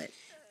thin, but...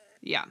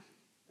 Yeah.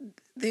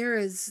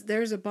 There's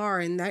a bar,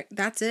 and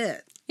that's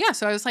it. Yeah,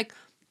 so I was like,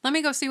 let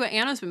me go see what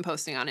Anna's been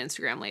posting on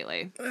Instagram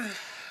lately.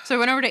 So I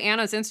went over to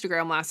Anna's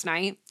Instagram last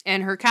night,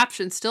 and her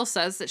caption still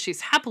says that she's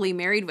happily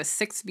married with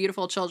 6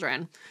 beautiful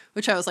children,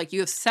 which I was like,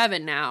 you have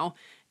 7 now.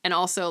 And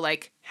also,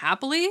 like,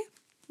 happily?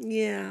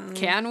 Yeah.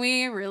 Can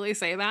we really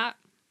say that?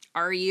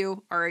 are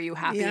you? Or are you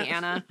happy, Yeah.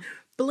 Anna?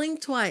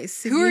 Blink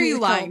twice. Who are you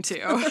lying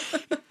to?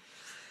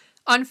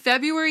 On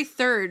February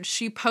 3rd,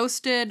 she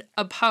posted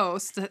a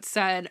post that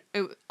said,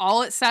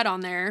 all it said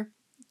on there,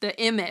 the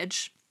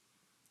image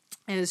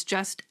is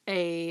just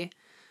it's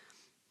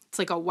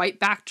like a white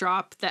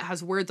backdrop that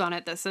has words on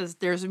it that says,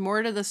 "There's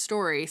more to the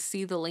story.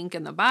 See the link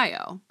in the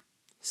bio."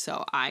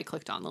 So I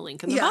clicked on the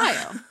link in the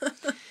bio.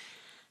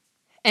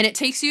 And it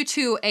takes you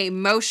to a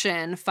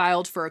motion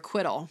filed for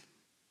acquittal.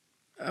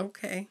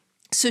 Okay.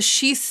 So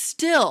she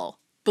still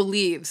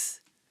believes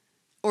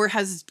or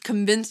has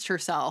convinced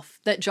herself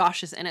that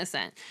Josh is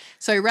innocent.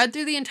 So I read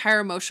through the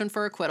entire motion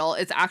for acquittal.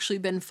 It's actually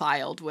been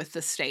filed with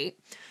the state.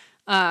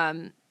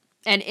 And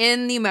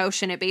in the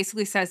motion, it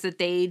basically says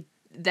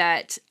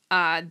that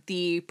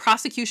the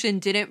prosecution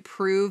didn't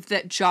prove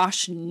that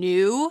Josh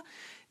knew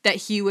that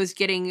he was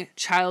getting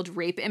child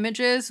rape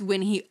images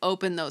when he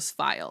opened those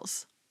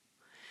files.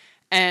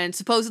 And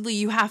supposedly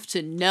you have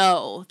to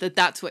know that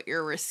that's what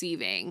you're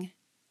receiving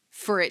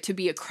for it to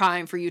be a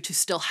crime for you to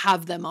still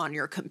have them on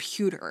your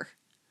computer.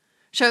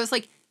 So I was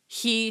like,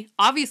 he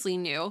obviously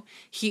knew.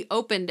 He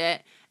opened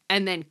it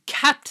and then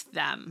kept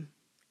them.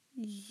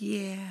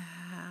 Yeah.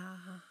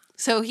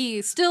 So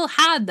he still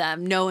had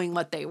them knowing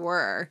what they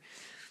were.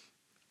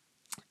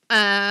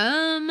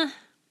 Let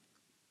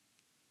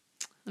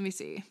me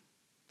see.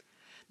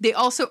 They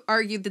also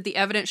argued that the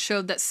evidence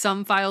showed that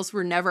some files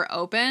were never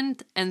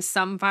opened and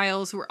some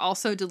files were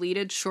also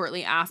deleted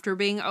shortly after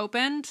being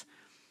opened.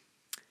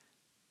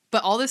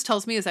 But all this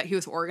tells me is that he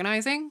was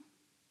organizing.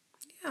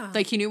 Yeah.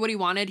 Like, he knew what he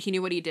wanted. He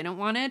knew what he didn't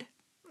wanted.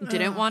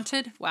 Didn't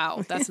wanted.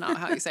 Wow, that's not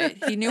how you say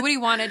it. He knew what he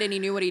wanted and he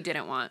knew what he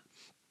didn't want.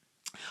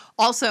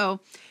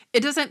 Also,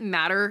 it doesn't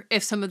matter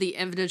if some of the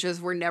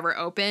images were never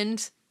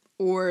opened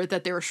or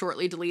that they were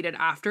shortly deleted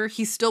after.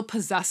 He still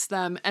possessed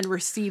them and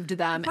received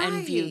them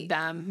and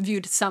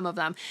viewed some of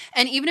them.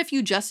 And even if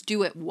you just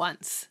do it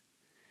once,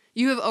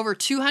 you have over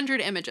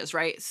 200 images,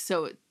 right?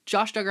 So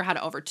Josh Duggar had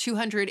over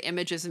 200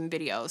 images and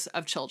videos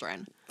of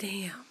children.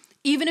 Damn.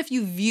 Even if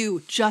you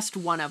view just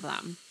one of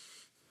them,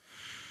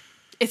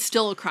 it's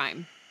still a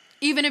crime.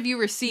 Even if you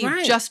receive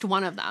just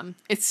one of them,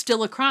 it's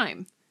still a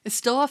crime. It's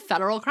still a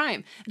federal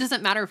crime. It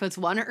doesn't matter if it's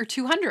 1 or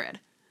 200.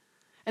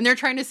 And they're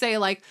trying to say,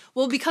 like,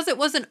 well, because it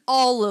wasn't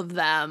all of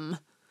them,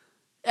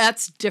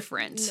 that's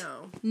different.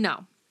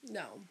 No.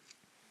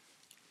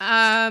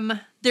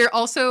 They're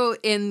also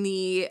in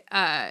the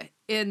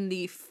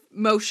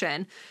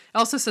motion. It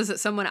also says that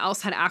someone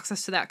else had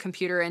access to that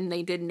computer and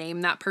they did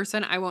name that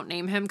person. I won't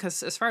name him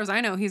because as far as I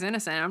know, he's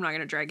innocent. I'm not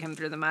going to drag him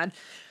through the mud.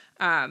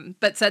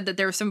 But said that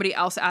there was somebody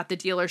else at the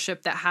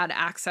dealership that had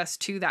access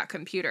to that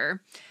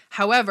computer.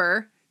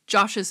 However,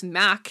 Josh's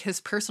Mac, his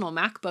personal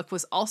MacBook,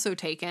 was also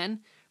taken,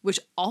 which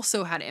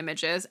also had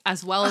images,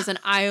 as well as an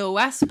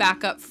iOS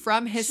backup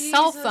from his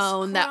cell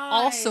phone that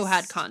also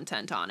had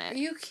content on it. Are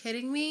you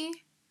kidding me?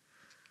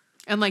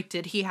 And, like,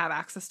 did he have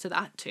access to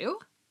that too?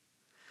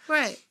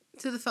 Right.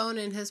 To the phone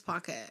in his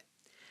pocket.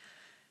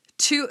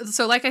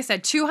 So like I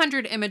said,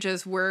 200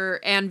 images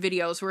and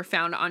videos were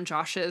found on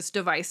Josh's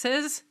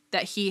devices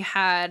that he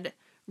had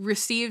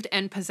received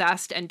and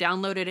possessed and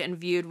downloaded and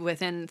viewed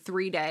within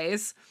 3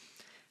 days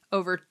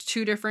over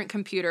 2 different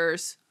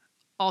computers.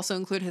 Also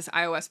include his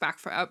iOS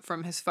backup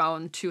from his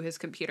phone to his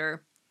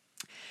computer.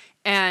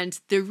 And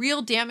the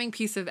real damning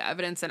piece of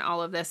evidence in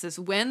all of this is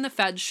when the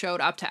feds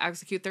showed up to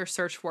execute their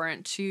search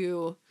warrant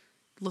to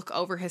look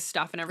over his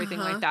stuff and everything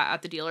like that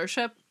at the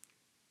dealership,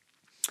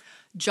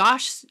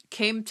 Josh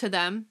came to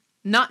them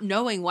not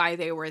knowing why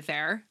they were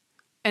there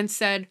and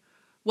said,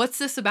 "What's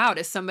this about?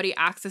 Is somebody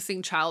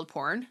accessing child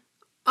porn?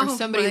 Or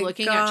somebody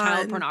looking at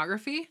child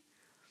pornography?"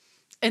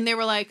 And they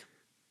were like,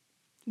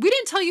 "We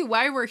didn't tell you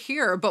why we're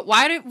here, but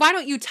why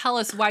don't you tell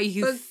us why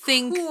you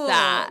think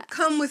that?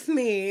 Come with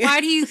me.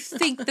 Why do you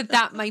think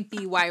that might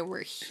be why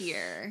we're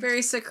here?"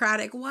 Very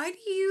Socratic. Why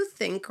do you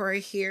think we're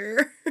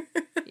here?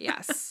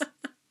 Yes.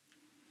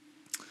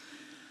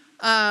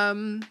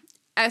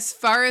 As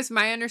far as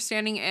my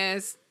understanding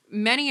is,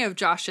 many of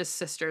Josh's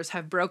sisters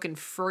have broken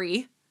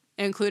free,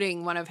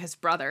 including one of his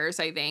brothers,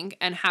 I think,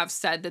 and have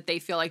said that they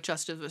feel like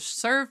justice was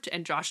served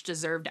and Josh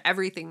deserved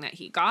everything that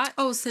he got.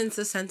 Oh, since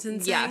the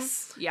sentencing?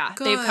 Yes. Yeah.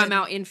 Good. They've come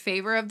out in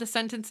favor of the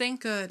sentencing.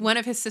 Good. One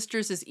of his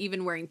sisters is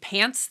even wearing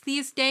pants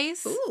these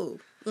days. Ooh,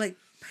 like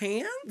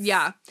pants?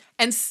 Yeah.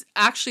 And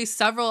actually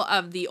several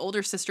of the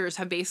older sisters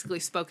have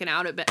basically spoken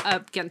out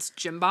against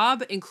Jim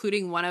Bob,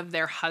 including one of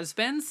their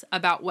husbands,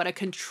 about what a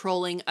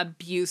controlling,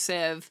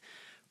 abusive,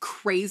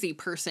 crazy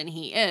person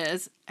he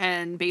is,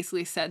 and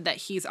basically said that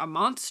he's a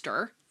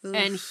monster. Oof.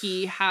 And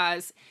he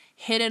has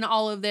hidden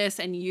all of this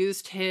and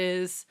used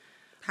his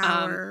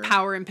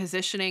power and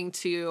positioning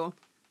to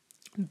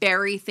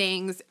bury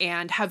things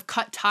and have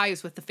cut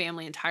ties with the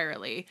family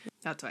entirely.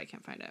 That's why I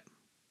can't find it.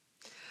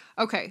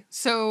 Okay,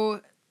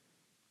 so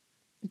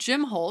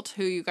Jim Holt,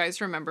 who you guys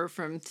remember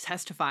from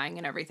testifying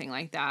and everything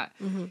like that,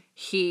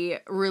 he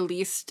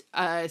released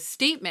a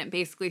statement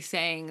basically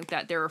saying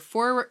that there were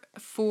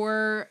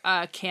four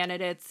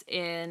candidates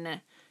in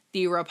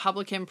the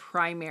Republican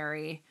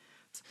primary.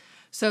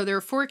 So there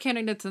were 4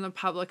 candidates in the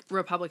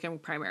Republican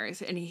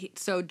primaries. And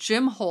so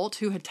Jim Holt,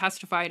 who had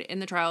testified in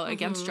the trial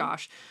against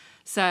Josh,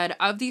 said,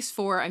 of these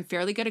 4, I'm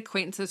fairly good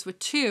acquaintances with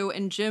 2,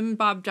 and Jim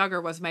Bob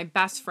Duggar was my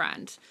best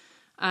friend.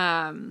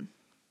 Blah,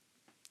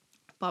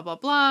 blah,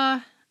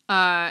 blah.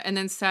 And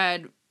then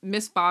said,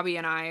 Miss Bobby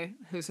and I,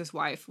 who's his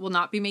wife, will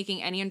not be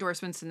making any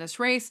endorsements in this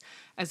race.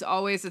 As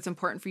always, it's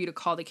important for you to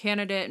call the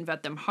candidate and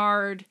vet them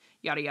hard,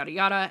 yada, yada,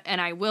 yada.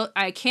 And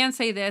I can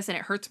say this, and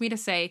it hurts me to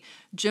say,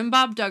 Jim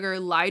Bob Duggar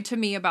lied to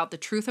me about the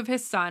truth of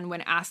his son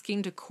when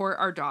asking to court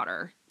our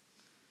daughter.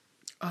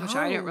 Which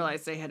I didn't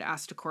realize they had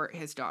asked to court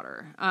his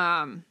daughter.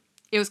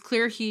 It was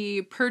clear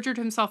he perjured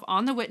himself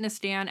on the witness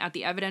stand at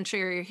the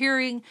evidentiary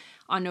hearing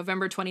on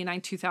November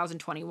 29,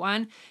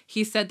 2021.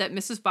 He said that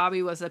Mrs.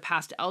 Bobby was a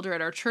past elder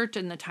at our church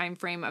in the time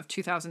frame of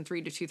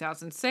 2003 to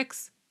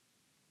 2006.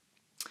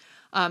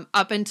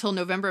 Up until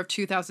November of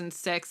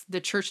 2006,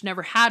 the church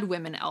never had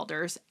women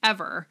elders,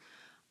 ever.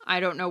 I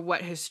don't know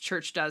what his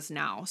church does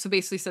now. So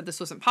basically said this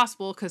wasn't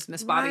possible because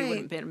Miss Bobby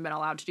wouldn't have been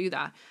allowed to do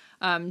that.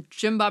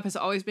 Jim Bob has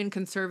always been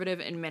conservative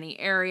in many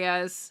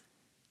areas.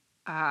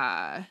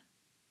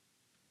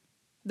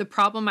 The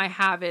problem I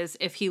have is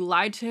if he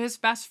lied to his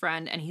best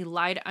friend and he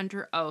lied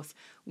under oath,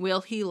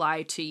 will he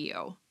lie to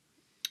you?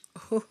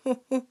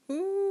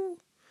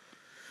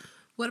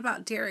 What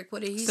about Derek?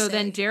 What did he say? So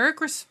then Derek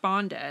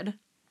responded.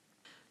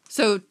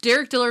 So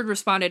Derek Dillard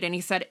responded and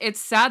he said, it's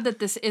sad that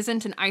this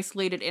isn't an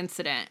isolated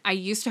incident. I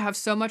used to have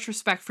so much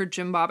respect for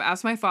Jim Bob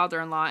as my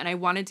father-in-law, and I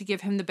wanted to give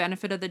him the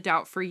benefit of the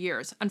doubt for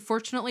years.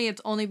 Unfortunately, it's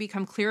only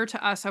become clearer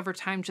to us over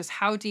time just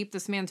how deep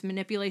this man's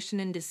manipulation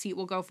and deceit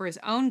will go for his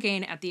own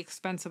gain at the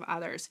expense of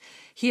others.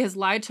 He has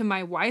lied to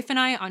my wife and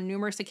I on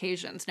numerous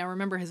occasions. Now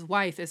remember, his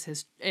wife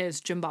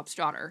is Jim Bob's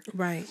daughter.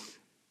 Right.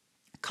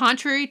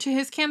 Contrary to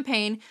his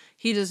campaign,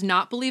 he does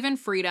not believe in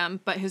freedom,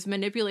 but his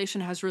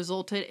manipulation has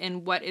resulted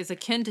in what is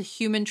akin to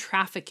human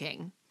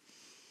trafficking.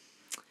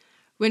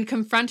 When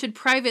confronted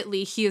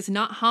privately, he is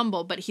not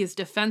humble, but he is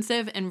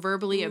defensive and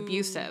verbally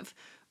abusive.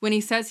 When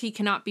he says he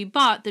cannot be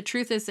bought, the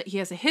truth is that he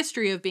has a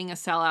history of being a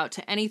sellout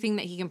to anything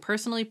that he can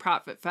personally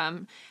profit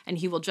from, and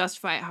he will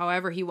justify it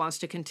however he wants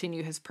to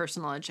continue his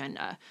personal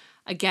agenda.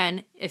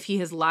 Again, if he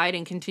has lied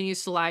and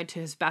continues to lie to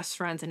his best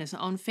friends and his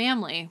own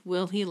family,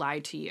 will he lie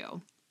to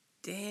you?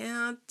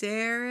 Damn,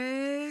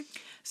 Derek.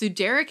 So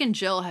Derek and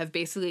Jill have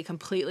basically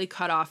completely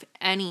cut off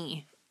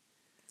any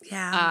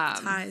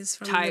ties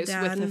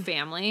with the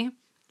family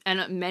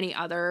and many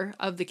other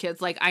of the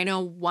kids. Like, I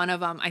know one of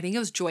them, I think it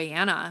was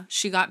Joanna.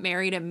 She got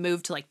married and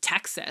moved to like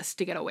Texas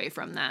to get away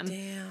from them.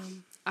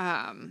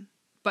 Damn.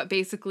 But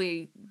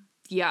basically,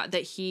 yeah,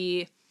 that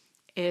he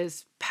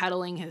is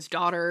peddling his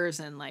daughters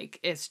and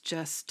like, it's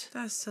just...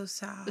 That's so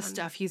sad. The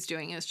stuff he's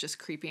doing is just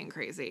creepy and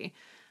crazy.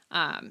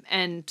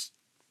 And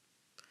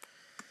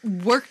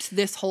worked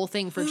this whole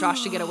thing for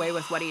Josh to get away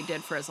with what he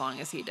did for as long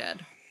as he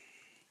did.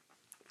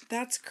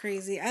 That's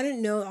crazy. I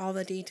didn't know all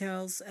the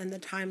details and the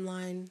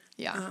timeline.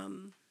 Yeah.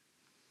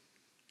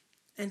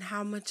 And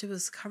how much it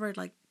was covered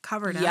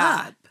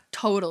up.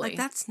 Totally. Like,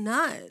 that's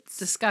nuts.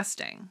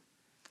 Disgusting.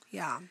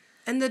 Yeah.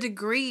 And the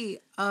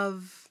degree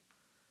of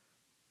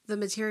the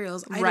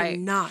materials, I did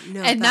not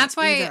know. And that's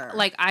why, either.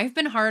 Like, I've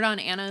been hard on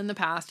Anna in the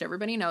past.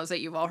 Everybody knows that.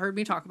 You've all heard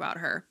me talk about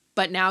her.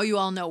 But now you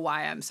all know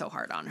why I'm so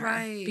hard on her.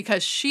 Right.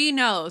 Because she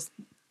knows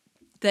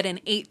that an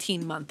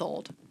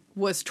 18-month-old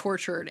was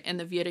tortured in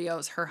the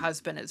videos her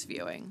husband is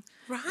viewing.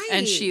 Right.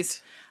 And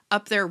she's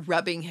up there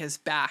rubbing his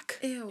back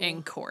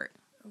in court.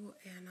 Oh,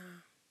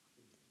 Anna.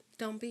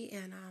 Don't be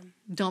Anna.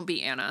 Don't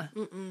be Anna.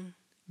 Mm-mm.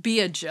 Be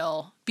a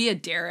Jill. Be a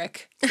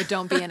Derek. But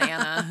don't be an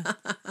Anna.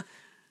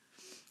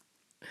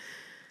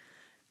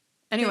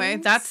 Anyway,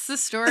 that's the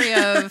story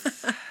of...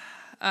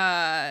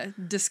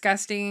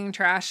 disgusting,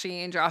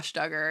 trashy Josh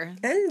Duggar.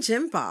 And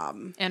Jim Bob.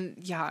 And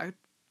yeah,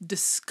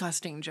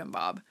 disgusting Jim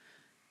Bob.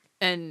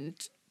 And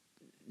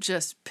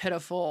just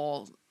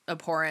pitiful,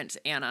 abhorrent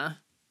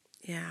Anna.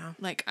 Yeah.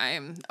 Like,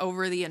 I'm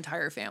over the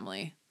entire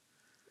family.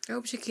 I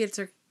hope she keeps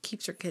her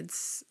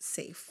kids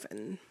safe.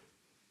 And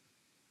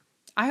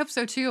I hope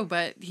so too,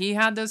 but he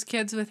had those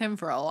kids with him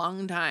for a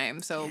long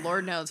time. So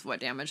Lord knows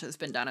what damage has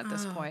been done at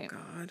this point. Oh,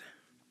 God.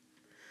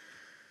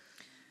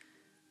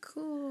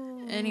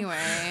 Cool.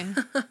 Anyway.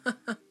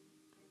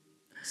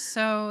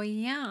 So,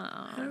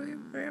 yeah. How do we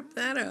wrap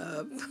that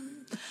up?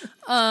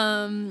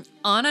 On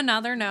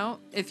another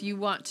note, if you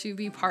want to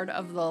be part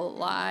of the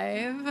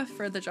live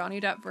for the Johnny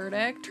Depp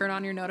verdict, turn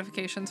on your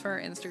notifications for our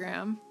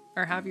Instagram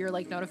or have your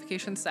like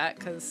notifications set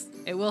because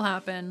it will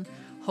happen.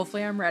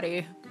 Hopefully I'm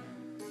ready.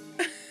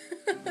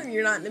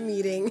 You're not in a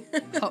meeting.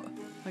 Oh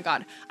my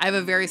God. I have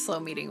a very slow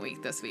meeting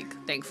week this week,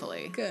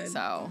 thankfully. Good.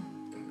 So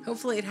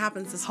hopefully it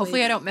happens this week.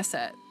 Hopefully I don't miss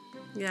it.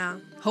 Yeah.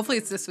 Hopefully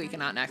it's this week and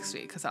not next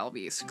week because I'll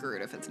be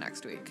screwed if it's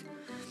next week.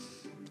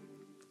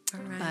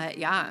 All right. But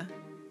yeah.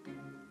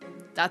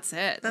 That's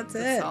it. That's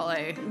all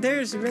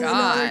There's really no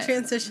other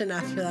transition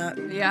after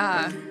that.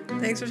 Yeah.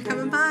 Thanks for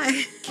coming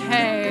by.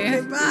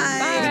 Okay.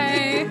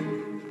 Bye. Bye.